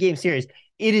 7-game series,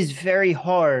 it is very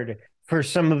hard for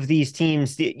some of these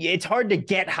teams. It's hard to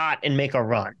get hot and make a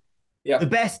run. Yeah, the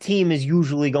best team is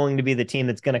usually going to be the team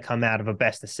that's going to come out of a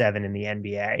best of 7 in the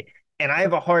NBA. And I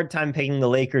have a hard time picking the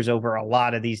Lakers over a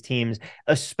lot of these teams,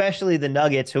 especially the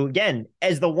Nuggets, who, again,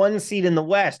 as the 1 seed in the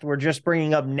West, we're just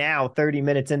bringing up now 30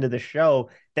 minutes into the show.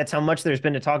 That's how much there's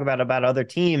been to talk about other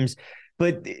teams.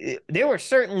 But they were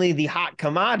certainly the hot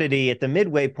commodity at the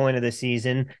midway point of the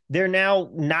season. They're now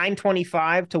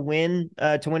 925 to win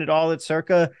it all at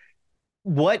Circa.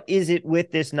 What is it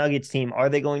with this Nuggets team? Are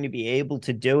they going to be able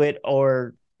to do it,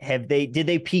 or did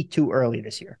they peak too early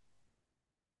this year?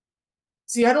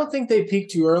 See, I don't think they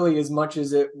peaked too early as much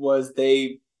as it was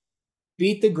they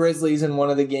beat the Grizzlies in one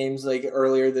of the games like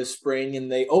earlier this spring, and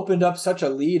they opened up such a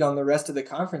lead on the rest of the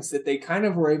conference that they kind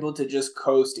of were able to just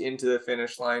coast into the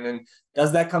finish line. And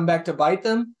does that come back to bite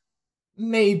them?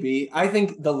 Maybe. I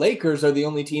think the Lakers are the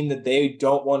only team that they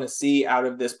don't want to see out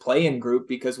of this play-in group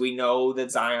because we know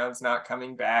that Zion's not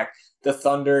coming back. The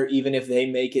Thunder, even if they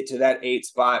make it to that 8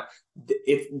 spot,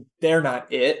 they're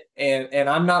not it. And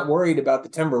I'm not worried about the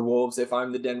Timberwolves if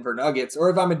I'm the Denver Nuggets or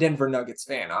if I'm a Denver Nuggets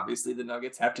fan. Obviously, the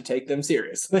Nuggets have to take them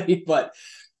seriously. But,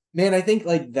 man, I think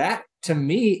like that, to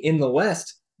me, in the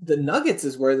West, the Nuggets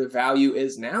is where the value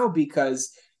is now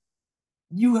because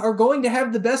you are going to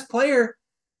have the best player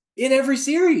in every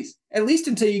series, at least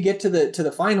until you get to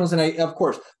the finals. And of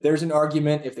course, there's an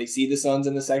argument if they see the Suns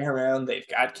in the second round, they've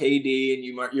got KD, and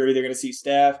you're either going to see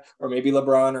Steph or maybe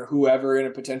LeBron or whoever in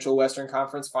a potential Western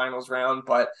Conference Finals round.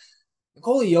 But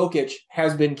Nikola Jokic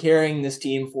has been carrying this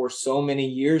team for so many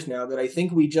years now that I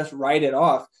think we just write it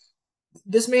off.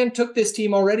 This man took this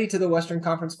team already to the Western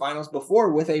Conference Finals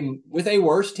before with a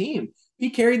worse team. He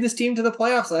carried this team to the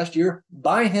playoffs last year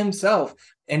by himself.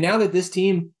 And now that this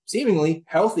team seemingly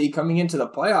healthy coming into the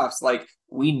playoffs, like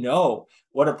we know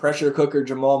what a pressure cooker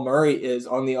Jamal Murray is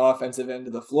on the offensive end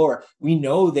of the floor. We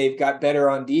know they've got better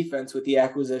on defense with the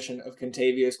acquisition of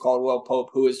Kentavious Caldwell-Pope,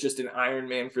 who is just an Iron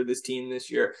Man for this team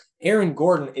this year. Aaron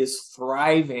Gordon is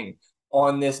thriving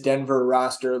on this Denver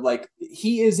roster. Like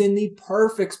he is in the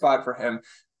perfect spot for him.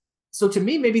 So to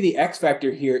me, maybe the X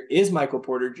factor here is Michael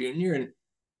Porter Jr. And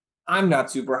I'm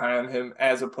not super high on him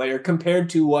as a player compared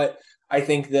to what I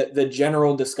think that the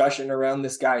general discussion around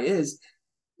this guy is.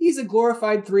 He's a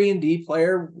glorified 3-and-D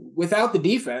player without the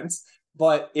defense.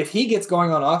 But if he gets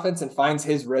going on offense and finds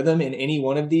his rhythm in any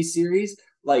one of these series,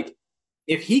 like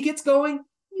if he gets going,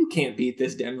 you can't beat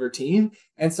this Denver team.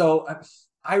 And so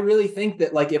I really think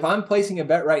that like if I'm placing a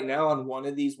bet right now on one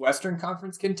of these Western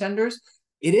Conference contenders,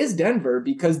 it is Denver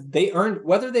because they earned,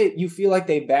 whether you feel like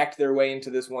they backed their way into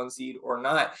this 1 seed or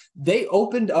not, they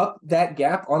opened up that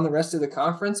gap on the rest of the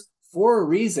conference for a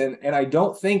reason. And I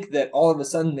don't think that all of a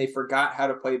sudden they forgot how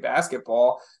to play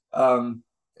basketball.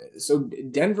 So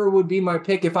Denver would be my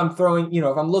pick if I'm throwing,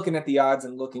 if I'm looking at the odds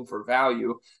and looking for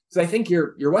value. So I think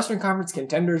your Western Conference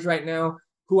contenders right now,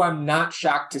 who I'm not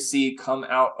shocked to see come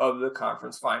out of the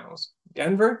conference finals: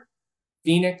 Denver,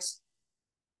 Phoenix.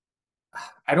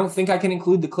 I don't think I can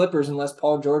include the Clippers unless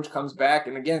Paul George comes back.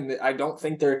 And again, I don't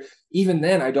think they're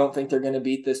going to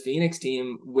beat this Phoenix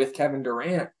team with Kevin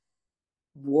Durant.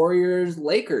 Warriors,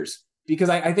 Lakers, because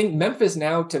I think Memphis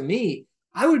now, to me,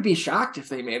 I would be shocked if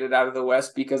they made it out of the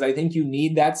West because I think you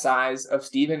need that size of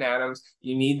Steven Adams.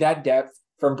 You need that depth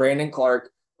from Brandon Clark.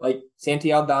 Like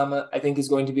Santi Aldama, I think is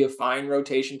going to be a fine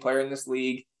rotation player in this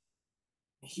league.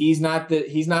 he's not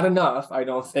enough, I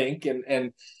don't think.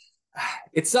 And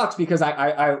it sucks because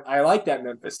I like that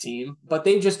Memphis team, but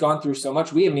they've just gone through so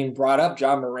much. We haven't even brought up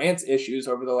John Morant's issues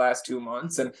over the last 2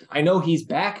 months. And I know he's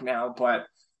back now, but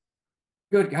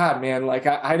good God, man, like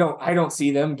I don't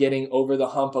see them getting over the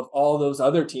hump of all those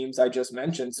other teams I just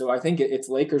mentioned. So I think it's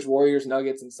Lakers, Warriors,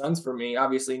 Nuggets, and Suns for me,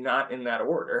 obviously not in that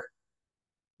order.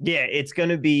 Yeah, it's going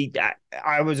to be.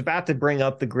 I was about to bring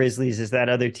up the Grizzlies as that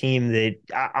other team that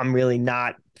I'm really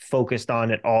not focused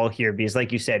on at all here because,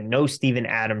 like you said, no Steven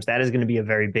Adams. That is going to be a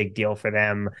very big deal for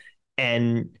them.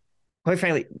 And quite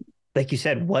frankly, like you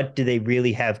said, what do they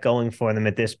really have going for them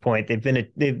at this point? They've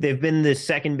been the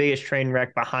second biggest train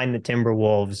wreck behind the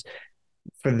Timberwolves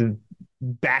for the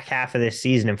back half of this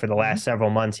season and for the last several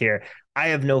months here. I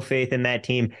have no faith in that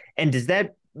team. And does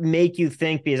that make you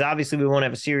think, because obviously we won't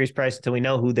have a series price until we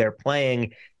know who they're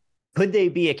playing, could they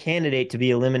be a candidate to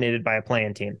be eliminated by a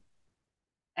play-in team?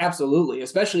 Absolutely,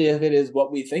 especially if it is what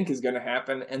we think is going to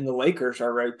happen and the Lakers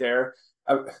are right there.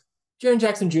 Jaren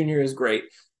Jackson Jr. is great.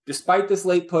 Despite this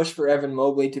late push for Evan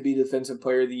Mobley to be Defensive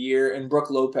Player of the Year and Brook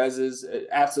Lopez's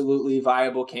absolutely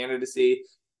viable candidacy,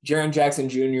 Jaren Jackson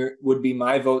Jr. would be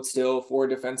my vote still for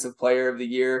Defensive Player of the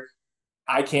Year.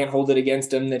 I can't hold it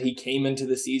against him that he came into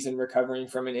the season recovering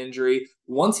from an injury.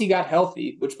 Once he got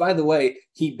healthy, which, by the way,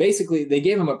 they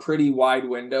gave him a pretty wide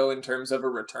window in terms of a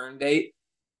return date.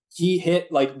 He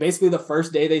hit, like, basically the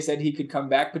first day they said he could come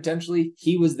back potentially.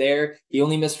 He was there. He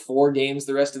only missed 4 games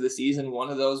the rest of the season. One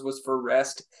of those was for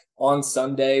rest on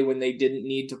Sunday when they didn't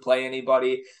need to play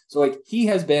anybody. So, like, he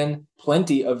has been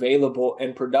plenty available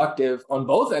and productive on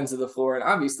both ends of the floor. And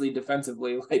obviously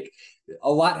defensively, like,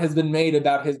 a lot has been made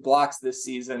about his blocks this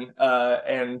season.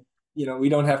 And, we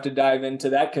don't have to dive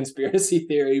into that conspiracy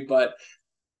theory, but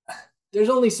there's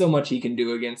only so much he can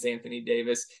do against Anthony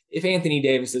Davis if Anthony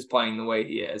Davis is playing the way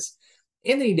he is.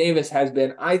 Anthony Davis has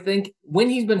been, I think, when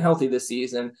he's been healthy this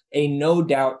season, a no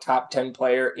doubt top 10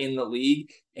 player in the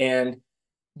league. And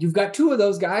you've got 2 of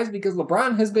those guys because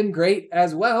LeBron has been great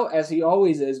as well, as he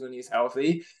always is when he's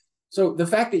healthy. So the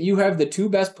fact that you have the 2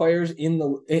 best players in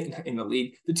the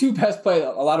league, the 2 best players,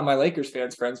 a lot of my Lakers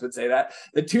friends would say that,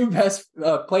 the 2 best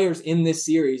players in this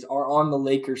series are on the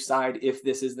Lakers side if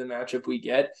this is the matchup we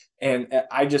get. And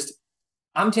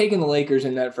I'm taking the Lakers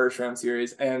in that first round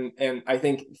series. And I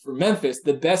think for Memphis,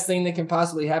 the best thing that can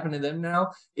possibly happen to them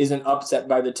now is an upset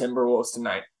by the Timberwolves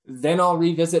tonight. Then I'll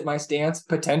revisit my stance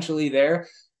potentially there.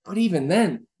 But even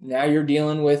then, now you're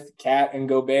dealing with Cat and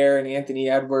Gobert and Anthony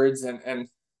Edwards and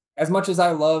as much as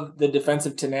I love the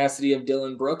defensive tenacity of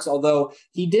Dillon Brooks, although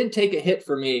he did take a hit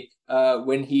for me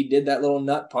when he did that little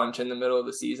nut punch in the middle of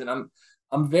the season,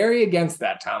 I'm very against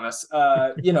that, Thomas.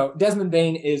 Desmond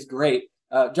Bane is great.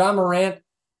 John Morant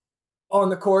on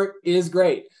the court is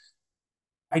great.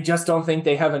 I just don't think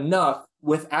they have enough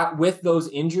with those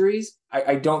injuries.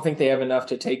 I don't think they have enough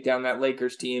to take down that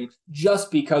Lakers team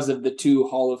just because of the 2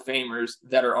 Hall of Famers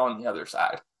that are on the other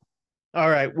side. All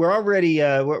right, we're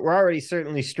already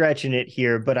certainly stretching it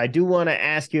here, but I do want to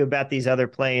ask you about these other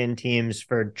play-in teams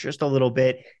for just a little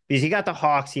bit because you got the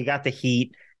Hawks, you got the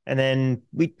Heat, and then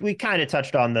we kind of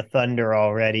touched on the Thunder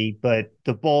already, but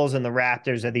the Bulls and the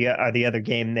Raptors are the other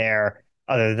game there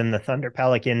other than the Thunder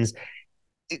Pelicans.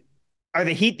 Are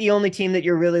the Heat the only team that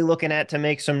you're really looking at to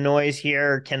make some noise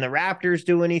here? Can the Raptors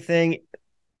do anything?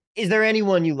 Is there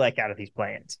anyone you like out of these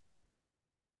play-ins?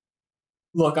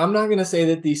 Look, I'm not going to say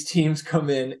that these teams come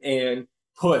in and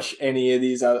push any of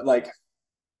these out. Like,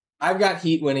 I've got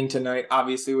Heat winning tonight.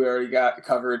 Obviously, we already got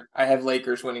covered. I have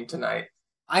Lakers winning tonight.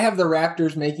 I have the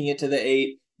Raptors making it to the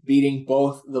 8, beating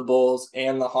both the Bulls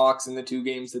and the Hawks in the 2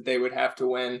 games that they would have to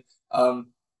win. I'm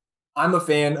a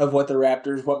fan of what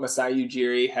Masai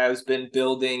Ujiri has been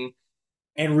building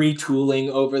and retooling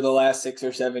over the last 6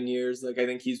 or 7 years. Like, I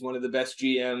think he's one of the best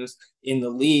GMs in the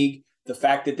league. The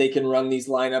fact that they can run these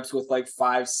lineups with like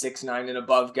 5, 6, 9 and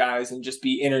above guys and just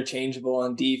be interchangeable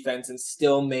on defense and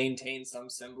still maintain some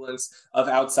semblance of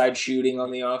outside shooting on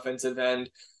the offensive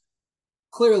end.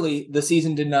 Clearly, the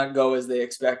season did not go as they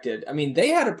expected. I mean, they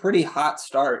had a pretty hot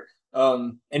start.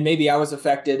 And maybe I was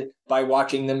affected by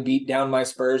watching them beat down my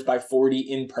Spurs by 40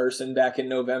 in person back in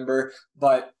November,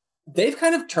 but they've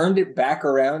kind of turned it back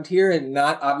around here and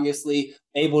not obviously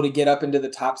able to get up into the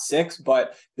top 6,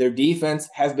 but their defense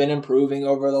has been improving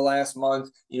over the last month.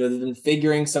 They've been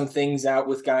figuring some things out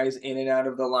with guys in and out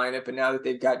of the lineup. And now that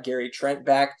they've got Gary Trent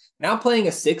back, now playing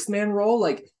a 6-man role,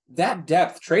 like that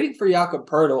depth, trading for Jakob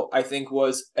Poeltl, I think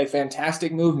was a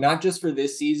fantastic move, not just for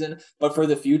this season, but for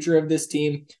the future of this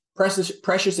team. Precious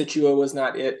Achua was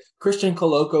not it. Christian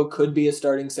Coloco could be a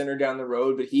starting center down the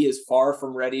road, but he is far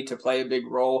from ready to play a big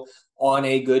role on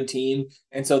a good team.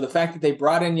 And so the fact that they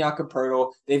brought in Jakob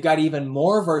Poeltl, they've got even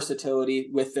more versatility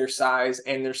with their size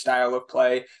and their style of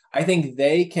play. I think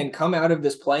they can come out of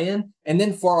this play-in. And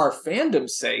then for our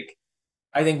fandom's sake,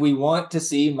 I think we want to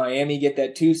see Miami get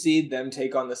that 2 seed, them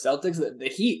take on the Celtics. The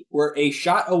Heat were a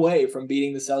shot away from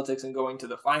beating the Celtics and going to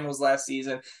the finals last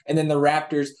season. And then the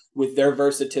Raptors with their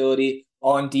versatility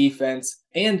on defense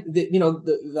and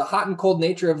the hot and cold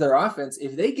nature of their offense,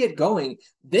 if they get going,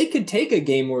 they could take a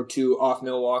game or two off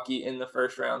Milwaukee in the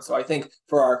first round. So I think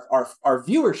for our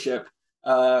viewership,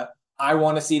 I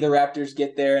want to see the Raptors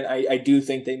get there, and I do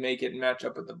think they make it and match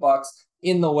up with the Bucks.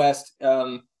 In the West,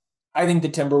 I think the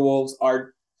Timberwolves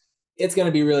it's going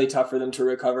to be really tough for them to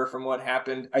recover from what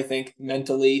happened. I think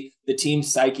mentally the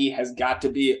team's psyche has got to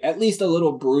be at least a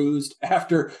little bruised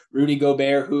after Rudy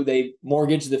Gobert, who they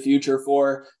mortgaged the future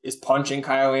for, is punching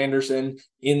Kyle Anderson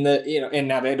and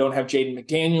now they don't have Jaden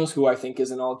McDaniels, who I think is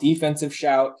an all defensive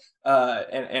shout.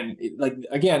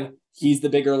 Again, he's the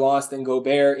bigger loss than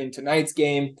Gobert in tonight's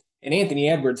game. And Anthony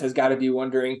Edwards has got to be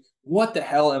wondering, what the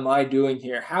hell am I doing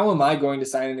here? How am I going to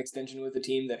sign an extension with a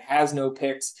team that has no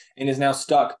picks and is now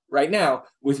stuck right now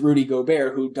with Rudy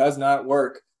Gobert, who does not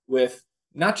work with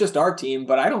not just our team,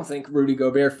 but I don't think Rudy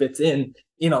Gobert fits in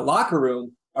a locker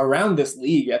room around this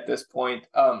league at this point.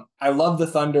 I love the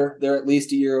Thunder. They're at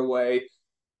least a year away.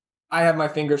 I have my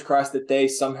fingers crossed that they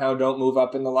somehow don't move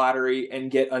up in the lottery and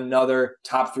get another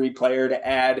top 3 player to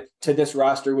add to this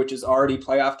roster, which is already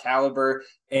playoff caliber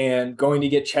and going to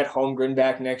get Chet Holmgren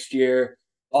back next year,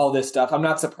 all this stuff. I'm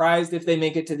not surprised if they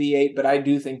make it to the 8, but I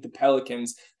do think the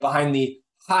Pelicans, behind the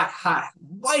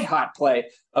white hot play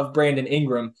of Brandon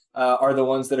Ingram, are the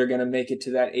ones that are going to make it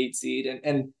to that 8 seed.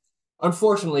 And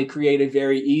unfortunately create a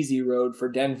very easy road for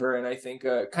Denver, and I think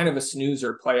kind of a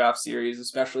snoozer playoff series,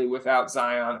 especially without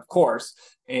Zion, of course,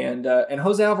 and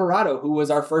Jose Alvarado, who was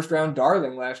our first round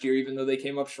darling last year, even though they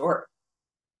came up short.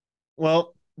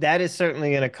 Well, that is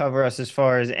certainly going to cover us as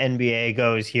far as NBA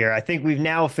goes here. I think we've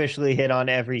now officially hit on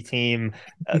every team.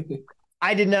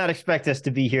 I did not expect us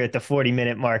to be here at the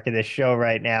 40-minute mark of this show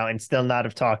right now and still not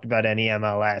have talked about any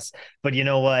MLS. But you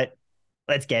know what?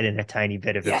 Let's get in a tiny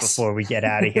bit of it before we get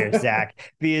out of here,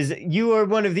 Zach, because you are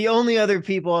one of the only other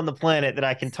people on the planet that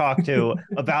I can talk to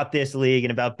about this league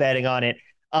and about betting on it.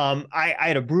 I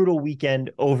had a brutal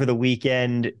weekend over the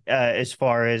weekend as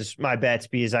far as my bets,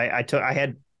 because I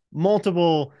had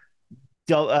multiple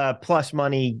plus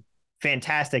money,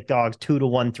 fantastic dogs,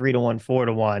 2-1, 3-1,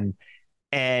 4-1,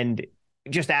 and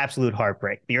just absolute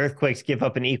heartbreak. The Earthquakes give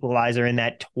up an equalizer in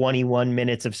that 21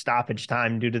 minutes of stoppage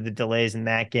time due to the delays in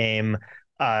that game.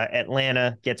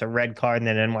 Atlanta gets a red card, and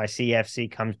then NYCFC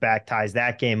comes back, ties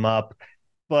that game up.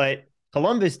 But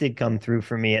Columbus did come through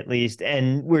for me, at least.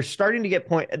 And we're starting to get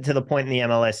to the point in the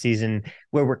MLS season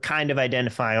where we're kind of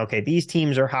identifying, okay, these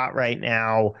teams are hot right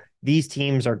now. These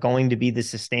teams are going to be the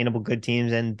sustainable good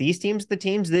teams. And these teams, the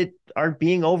teams that are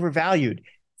being overvalued.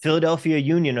 Philadelphia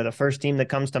Union are the first team that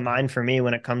comes to mind for me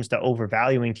when it comes to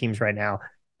overvaluing teams right now.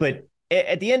 But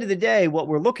at the end of the day, what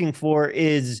we're looking for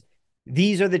is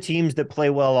these are the teams that play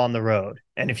well on the road.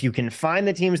 And if you can find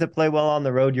the teams that play well on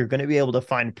the road, you're going to be able to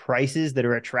find prices that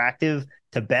are attractive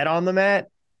to bet on them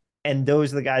at. And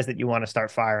those are the guys that you want to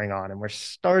start firing on. And we're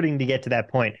starting to get to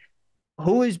that point.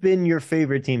 Who has been your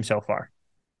favorite team so far?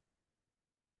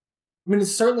 I mean,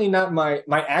 it's certainly not my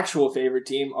actual favorite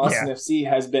team. Austin FC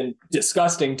has been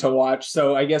disgusting to watch.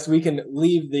 So I guess we can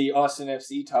leave the Austin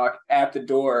FC talk at the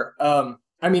door.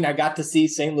 I mean, I got to see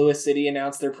St. Louis City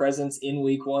announce their presence in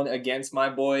week 1 against my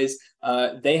boys.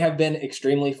 They have been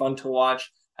extremely fun to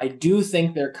watch. I do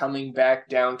think they're coming back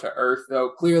down to earth, though,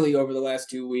 clearly over the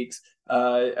last 2 weeks.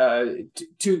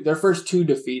 Their first 2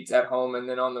 defeats at home and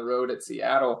then on the road at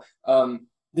Seattle.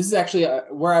 This is actually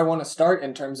where I want to start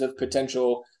in terms of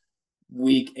potential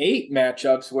week 8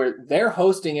 matchups, where they're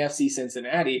hosting FC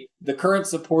Cincinnati, the current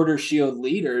Supporter Shield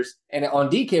leaders. And on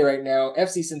DK right now,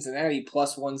 FC Cincinnati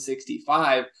plus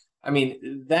 165. I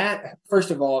mean, that,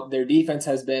 first of all, their defense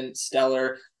has been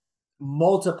stellar.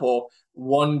 Multiple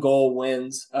 1-goal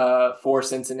wins for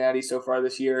Cincinnati so far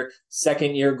this year.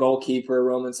 Second-year goalkeeper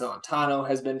Roman Celentano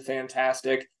has been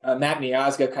fantastic. Matt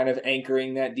Miazga kind of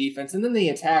anchoring that defense. And then the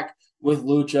attack with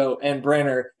Lucho and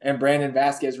Brenner and Brandon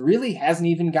Vasquez really hasn't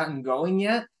even gotten going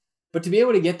yet. But to be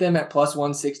able to get them at plus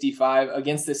 165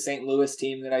 against this St. Louis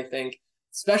team that I think,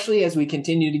 especially as we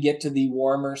continue to get to the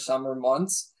warmer summer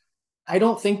months, I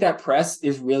don't think that press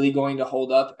is really going to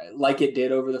hold up like it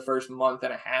did over the first month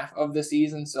and a half of the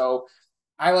season. So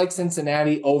I like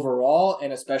Cincinnati overall,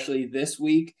 and especially this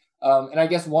week. And I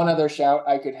guess one other shout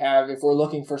I could have if we're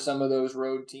looking for some of those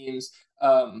road teams,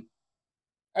 I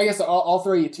guess I'll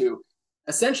throw you two.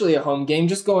 Essentially a home game,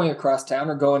 just going across town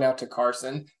or going out to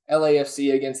Carson.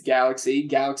 LAFC against Galaxy.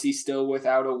 Galaxy still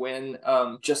without a win,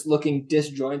 just looking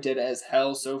disjointed as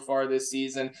hell so far this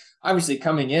season. Obviously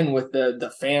coming in with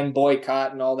the fan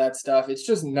boycott and all that stuff, it's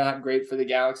just not great for the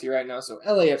Galaxy right now. So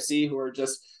LAFC, who are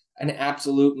just an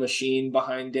absolute machine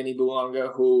behind Denny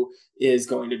Bouanga, who is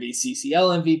going to be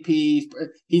CCL MVP.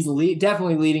 He's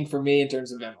definitely leading for me in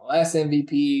terms of MLS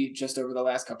MVP just over the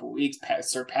last couple of weeks,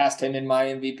 surpassed him in my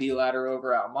MVP ladder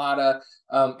over Almada.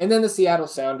 And then the Seattle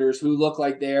Sounders, who look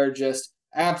like they're just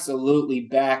absolutely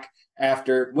back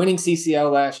after winning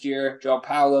CCL last year. Joao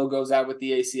Paulo goes out with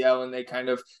the ACL and they kind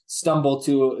of stumble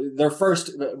to their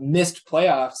first missed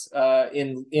playoffs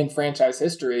in franchise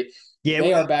history. Yeah,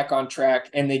 they are back on track,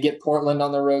 and they get Portland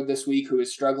on the road this week, who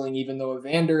is struggling, even though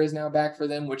Evander is now back for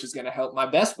them, which is going to help my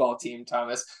best ball team,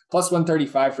 Thomas. Plus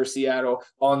 135 for Seattle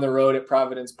on the road at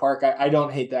Providence Park. I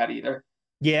don't hate that either.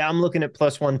 Yeah, I'm looking at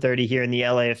plus 130 here in the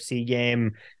LAFC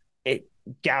game.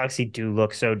 Galaxy do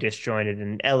look so disjointed,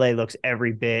 and LA looks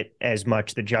every bit as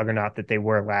much the juggernaut that they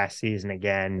were last season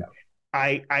again. Yeah.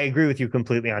 I agree with you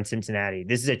completely on Cincinnati.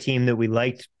 This is a team that we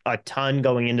liked a ton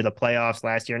going into the playoffs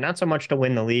last year. Not so much to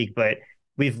win the league, but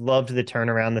we've loved the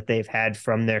turnaround that they've had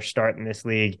from their start in this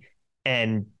league.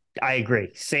 And I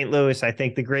agree. St. Louis, I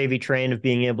think the gravy train of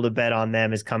being able to bet on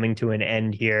them is coming to an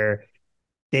end here.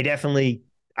 They definitely,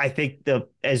 I think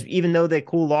even though they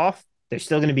cool off, they're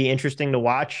still going to be interesting to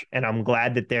watch. And I'm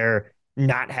glad that they're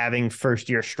not having first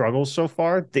year struggles so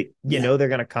far. That know they're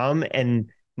going to come, and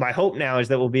my hope now is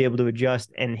that we'll be able to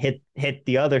adjust and hit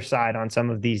the other side on some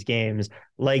of these games,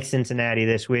 like Cincinnati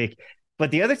this week.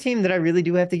 But the other team that I really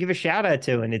do have to give a shout out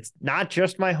to, and it's not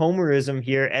just my homerism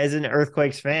here as an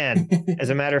Earthquakes fan. As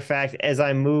a matter of fact, as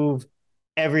I move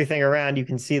everything around, you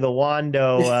can see the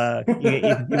Wando, you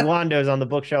can see Wando's on the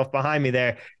bookshelf behind me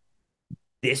there.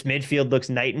 This midfield looks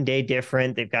night and day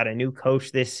different. They've got a new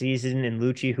coach this season in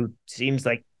Lucci, who seems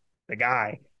like the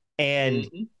guy. And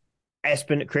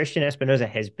Christian Espinoza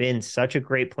has been such a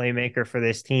great playmaker for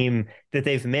this team that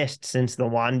they've missed since the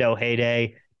Wando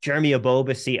heyday. Jeremy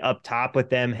Abobasi up top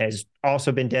with them has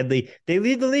also been deadly. They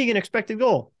lead the league in expected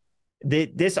goal.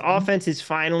 This offense is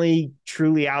finally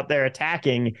truly out there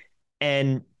attacking,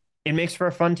 and it makes for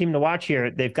a fun team to watch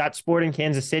here. They've got Sporting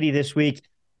Kansas City this week.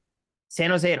 San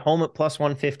Jose at home at plus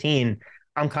 115.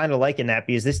 I'm kind of liking that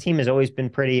because this team has always been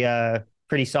pretty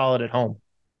solid at home.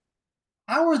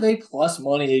 How are they plus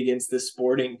money against this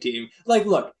Sporting team? Like,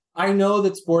 look, I know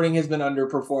that Sporting has been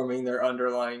underperforming their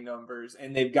underlying numbers,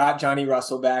 and they've got Johnny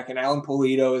Russell back, and Alan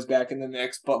Pulido is back in the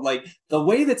mix. But, like, the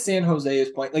way that San Jose is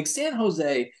playing, like, San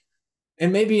Jose,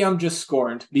 and maybe I'm just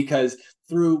scorned because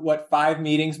through, 5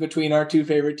 meetings between our two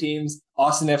favorite teams,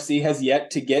 Austin FC has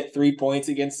yet to get 3 points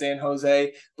against San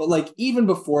Jose. But, like, even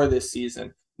before this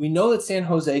season, we know that San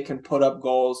Jose can put up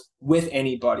goals with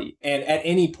anybody. And at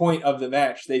any point of the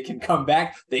match, they can come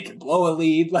back. They can blow a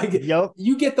lead. Like,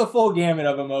 You get the full gamut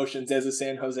of emotions as a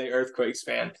San Jose Earthquakes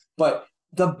fan. But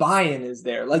the buy-in is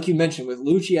there. Like you mentioned, with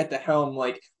Lucci at the helm,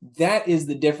 like, that is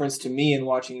the difference to me in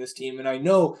watching this team. And I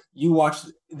know you watch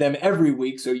them every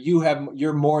week, so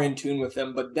you're more in tune with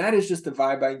them. But that is just the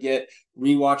vibe I get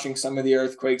rewatching some of the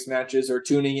Earthquakes matches or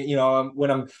tuning in,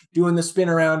 when I'm doing the spin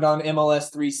around on MLS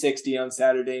 360 on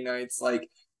Saturday nights. Like,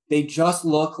 they just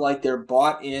look like they're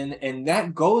bought in, and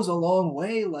that goes a long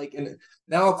way. Like, and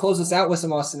now I'll close this out with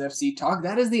some Austin FC talk.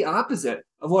 That is the opposite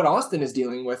of what Austin is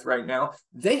dealing with right now.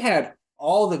 They had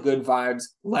all the good vibes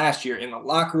last year in the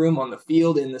locker room, on the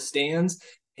field, in the stands.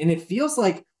 And it feels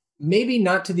like maybe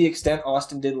not to the extent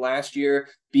Austin did last year,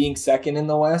 being second in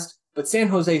the West, but San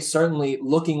Jose certainly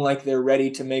looking like they're ready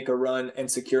to make a run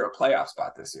and secure a playoff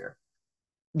spot this year.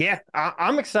 Yeah,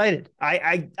 I'm excited.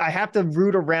 I have to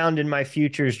root around in my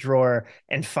futures drawer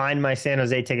and find my San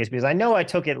Jose tickets because I know I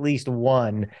took at least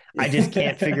one. I just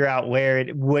can't figure out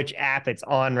which app it's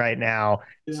on right now.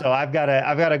 Yeah. So I've got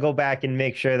to go back and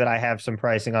make sure that I have some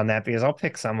pricing on that because I'll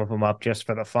pick some of them up just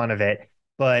for the fun of it.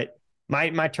 But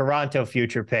my Toronto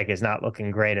future pick is not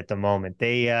looking great at the moment.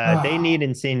 They need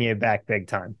Insigne back big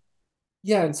time.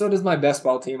 Yeah, and so does my best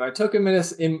ball team. I took him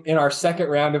in our second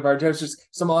round of just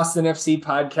some Austin FC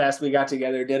podcast. We got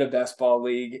together, did a best ball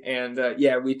league, and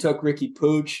we took Ricky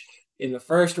Pooch in the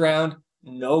first round.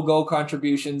 No goal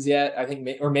contributions yet. I think,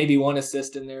 or maybe one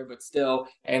assist in there, but still.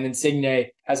 And Insigne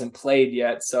hasn't played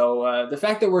yet. So the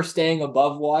fact that we're staying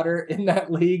above water in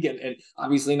that league and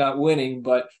obviously not winning,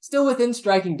 but still within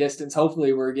striking distance.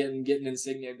 Hopefully, we're getting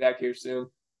Insigne back here soon.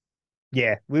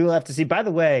 Yeah, we will have to see. By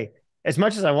the way, as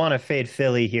much as I want to fade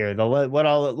Philly here, what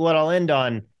I'll end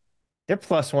on, They're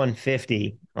plus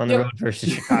 150 on the Yep. road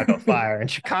versus Chicago Fire. And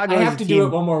I Chicago is have a to do it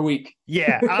team. one more week.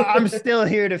 Yeah, I'm still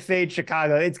here to fade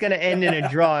Chicago. It's going to end in a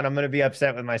draw, and I'm going to be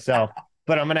upset with myself.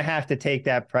 But I'm going to have to take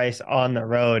that price on the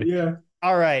road. Yeah.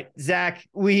 All right, Zach,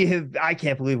 I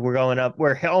can't believe we're going up.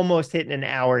 We're almost hitting an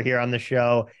hour here on the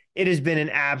show. It has been an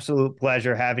absolute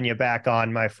pleasure having you back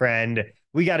on, my friend.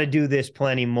 We got to do this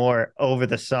plenty more over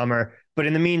the summer. But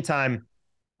in the meantime,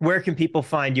 where can people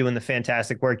find you and the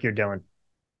fantastic work you're doing?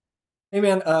 Hey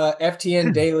man,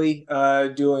 FTN Daily,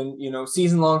 doing,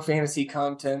 season-long fantasy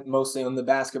content, mostly on the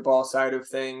basketball side of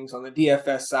things. On the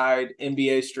DFS side,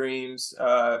 NBA streams,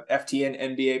 FTN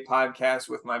NBA podcast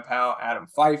with my pal Adam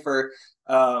Pfeiffer.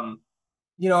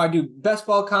 I do best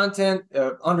ball content,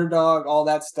 underdog, all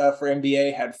that stuff for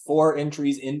NBA. Had 4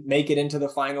 entries make it into the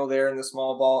final there in the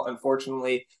small ball.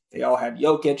 Unfortunately, they all had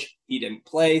Jokic. He didn't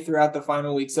play throughout the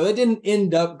final week, so it didn't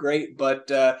end up great. But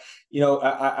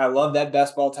I love that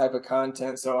best ball type of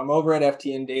content. So I'm over at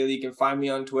FTN Daily. You can find me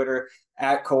on Twitter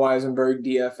at Kawhisenberg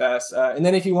DFS. And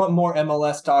then if you want more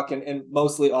MLS talk and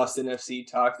mostly Austin FC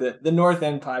talk, the North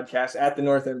End podcast at the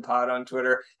North End Pod on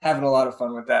Twitter, having a lot of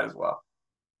fun with that as well.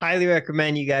 Highly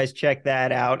recommend you guys check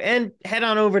that out and head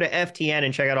on over to FTN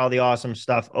and check out all the awesome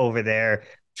stuff over there.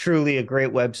 Truly a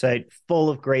great website full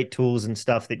of great tools and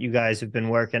stuff that you guys have been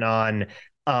working on.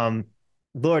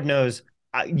 Lord knows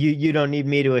you don't need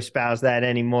me to espouse that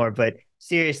anymore, but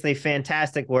seriously,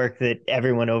 fantastic work that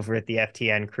everyone over at the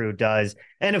FTN crew does.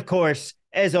 And of course,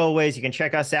 as always, you can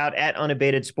check us out at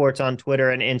Unabated Sports on Twitter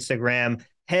and Instagram.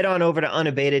 Head on over to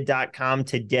unabated.com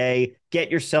today.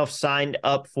 Get yourself signed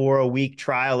up for a week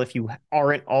trial if you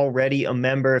aren't already a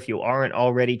member, if you aren't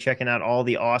already checking out all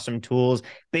the awesome tools.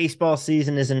 Baseball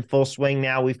season is in full swing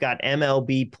now. We've got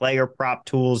MLB player prop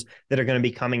tools that are going to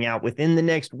be coming out within the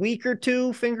next week or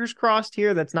two. Fingers crossed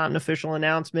here. That's not an official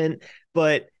announcement,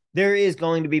 but there is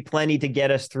going to be plenty to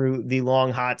get us through the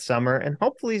long, hot summer. And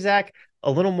hopefully, Zach, a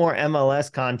little more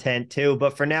MLS content too.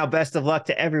 But for now, best of luck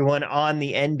to everyone on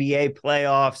the NBA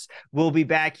playoffs. We'll be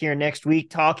back here next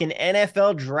week talking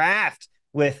NFL draft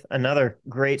with another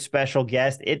great special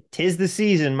guest. Tis the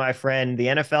season, my friend. The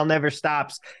NFL never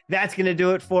stops. That's going to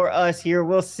do it for us here.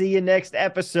 We'll see you next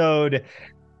episode.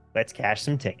 Let's cash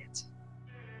some tickets.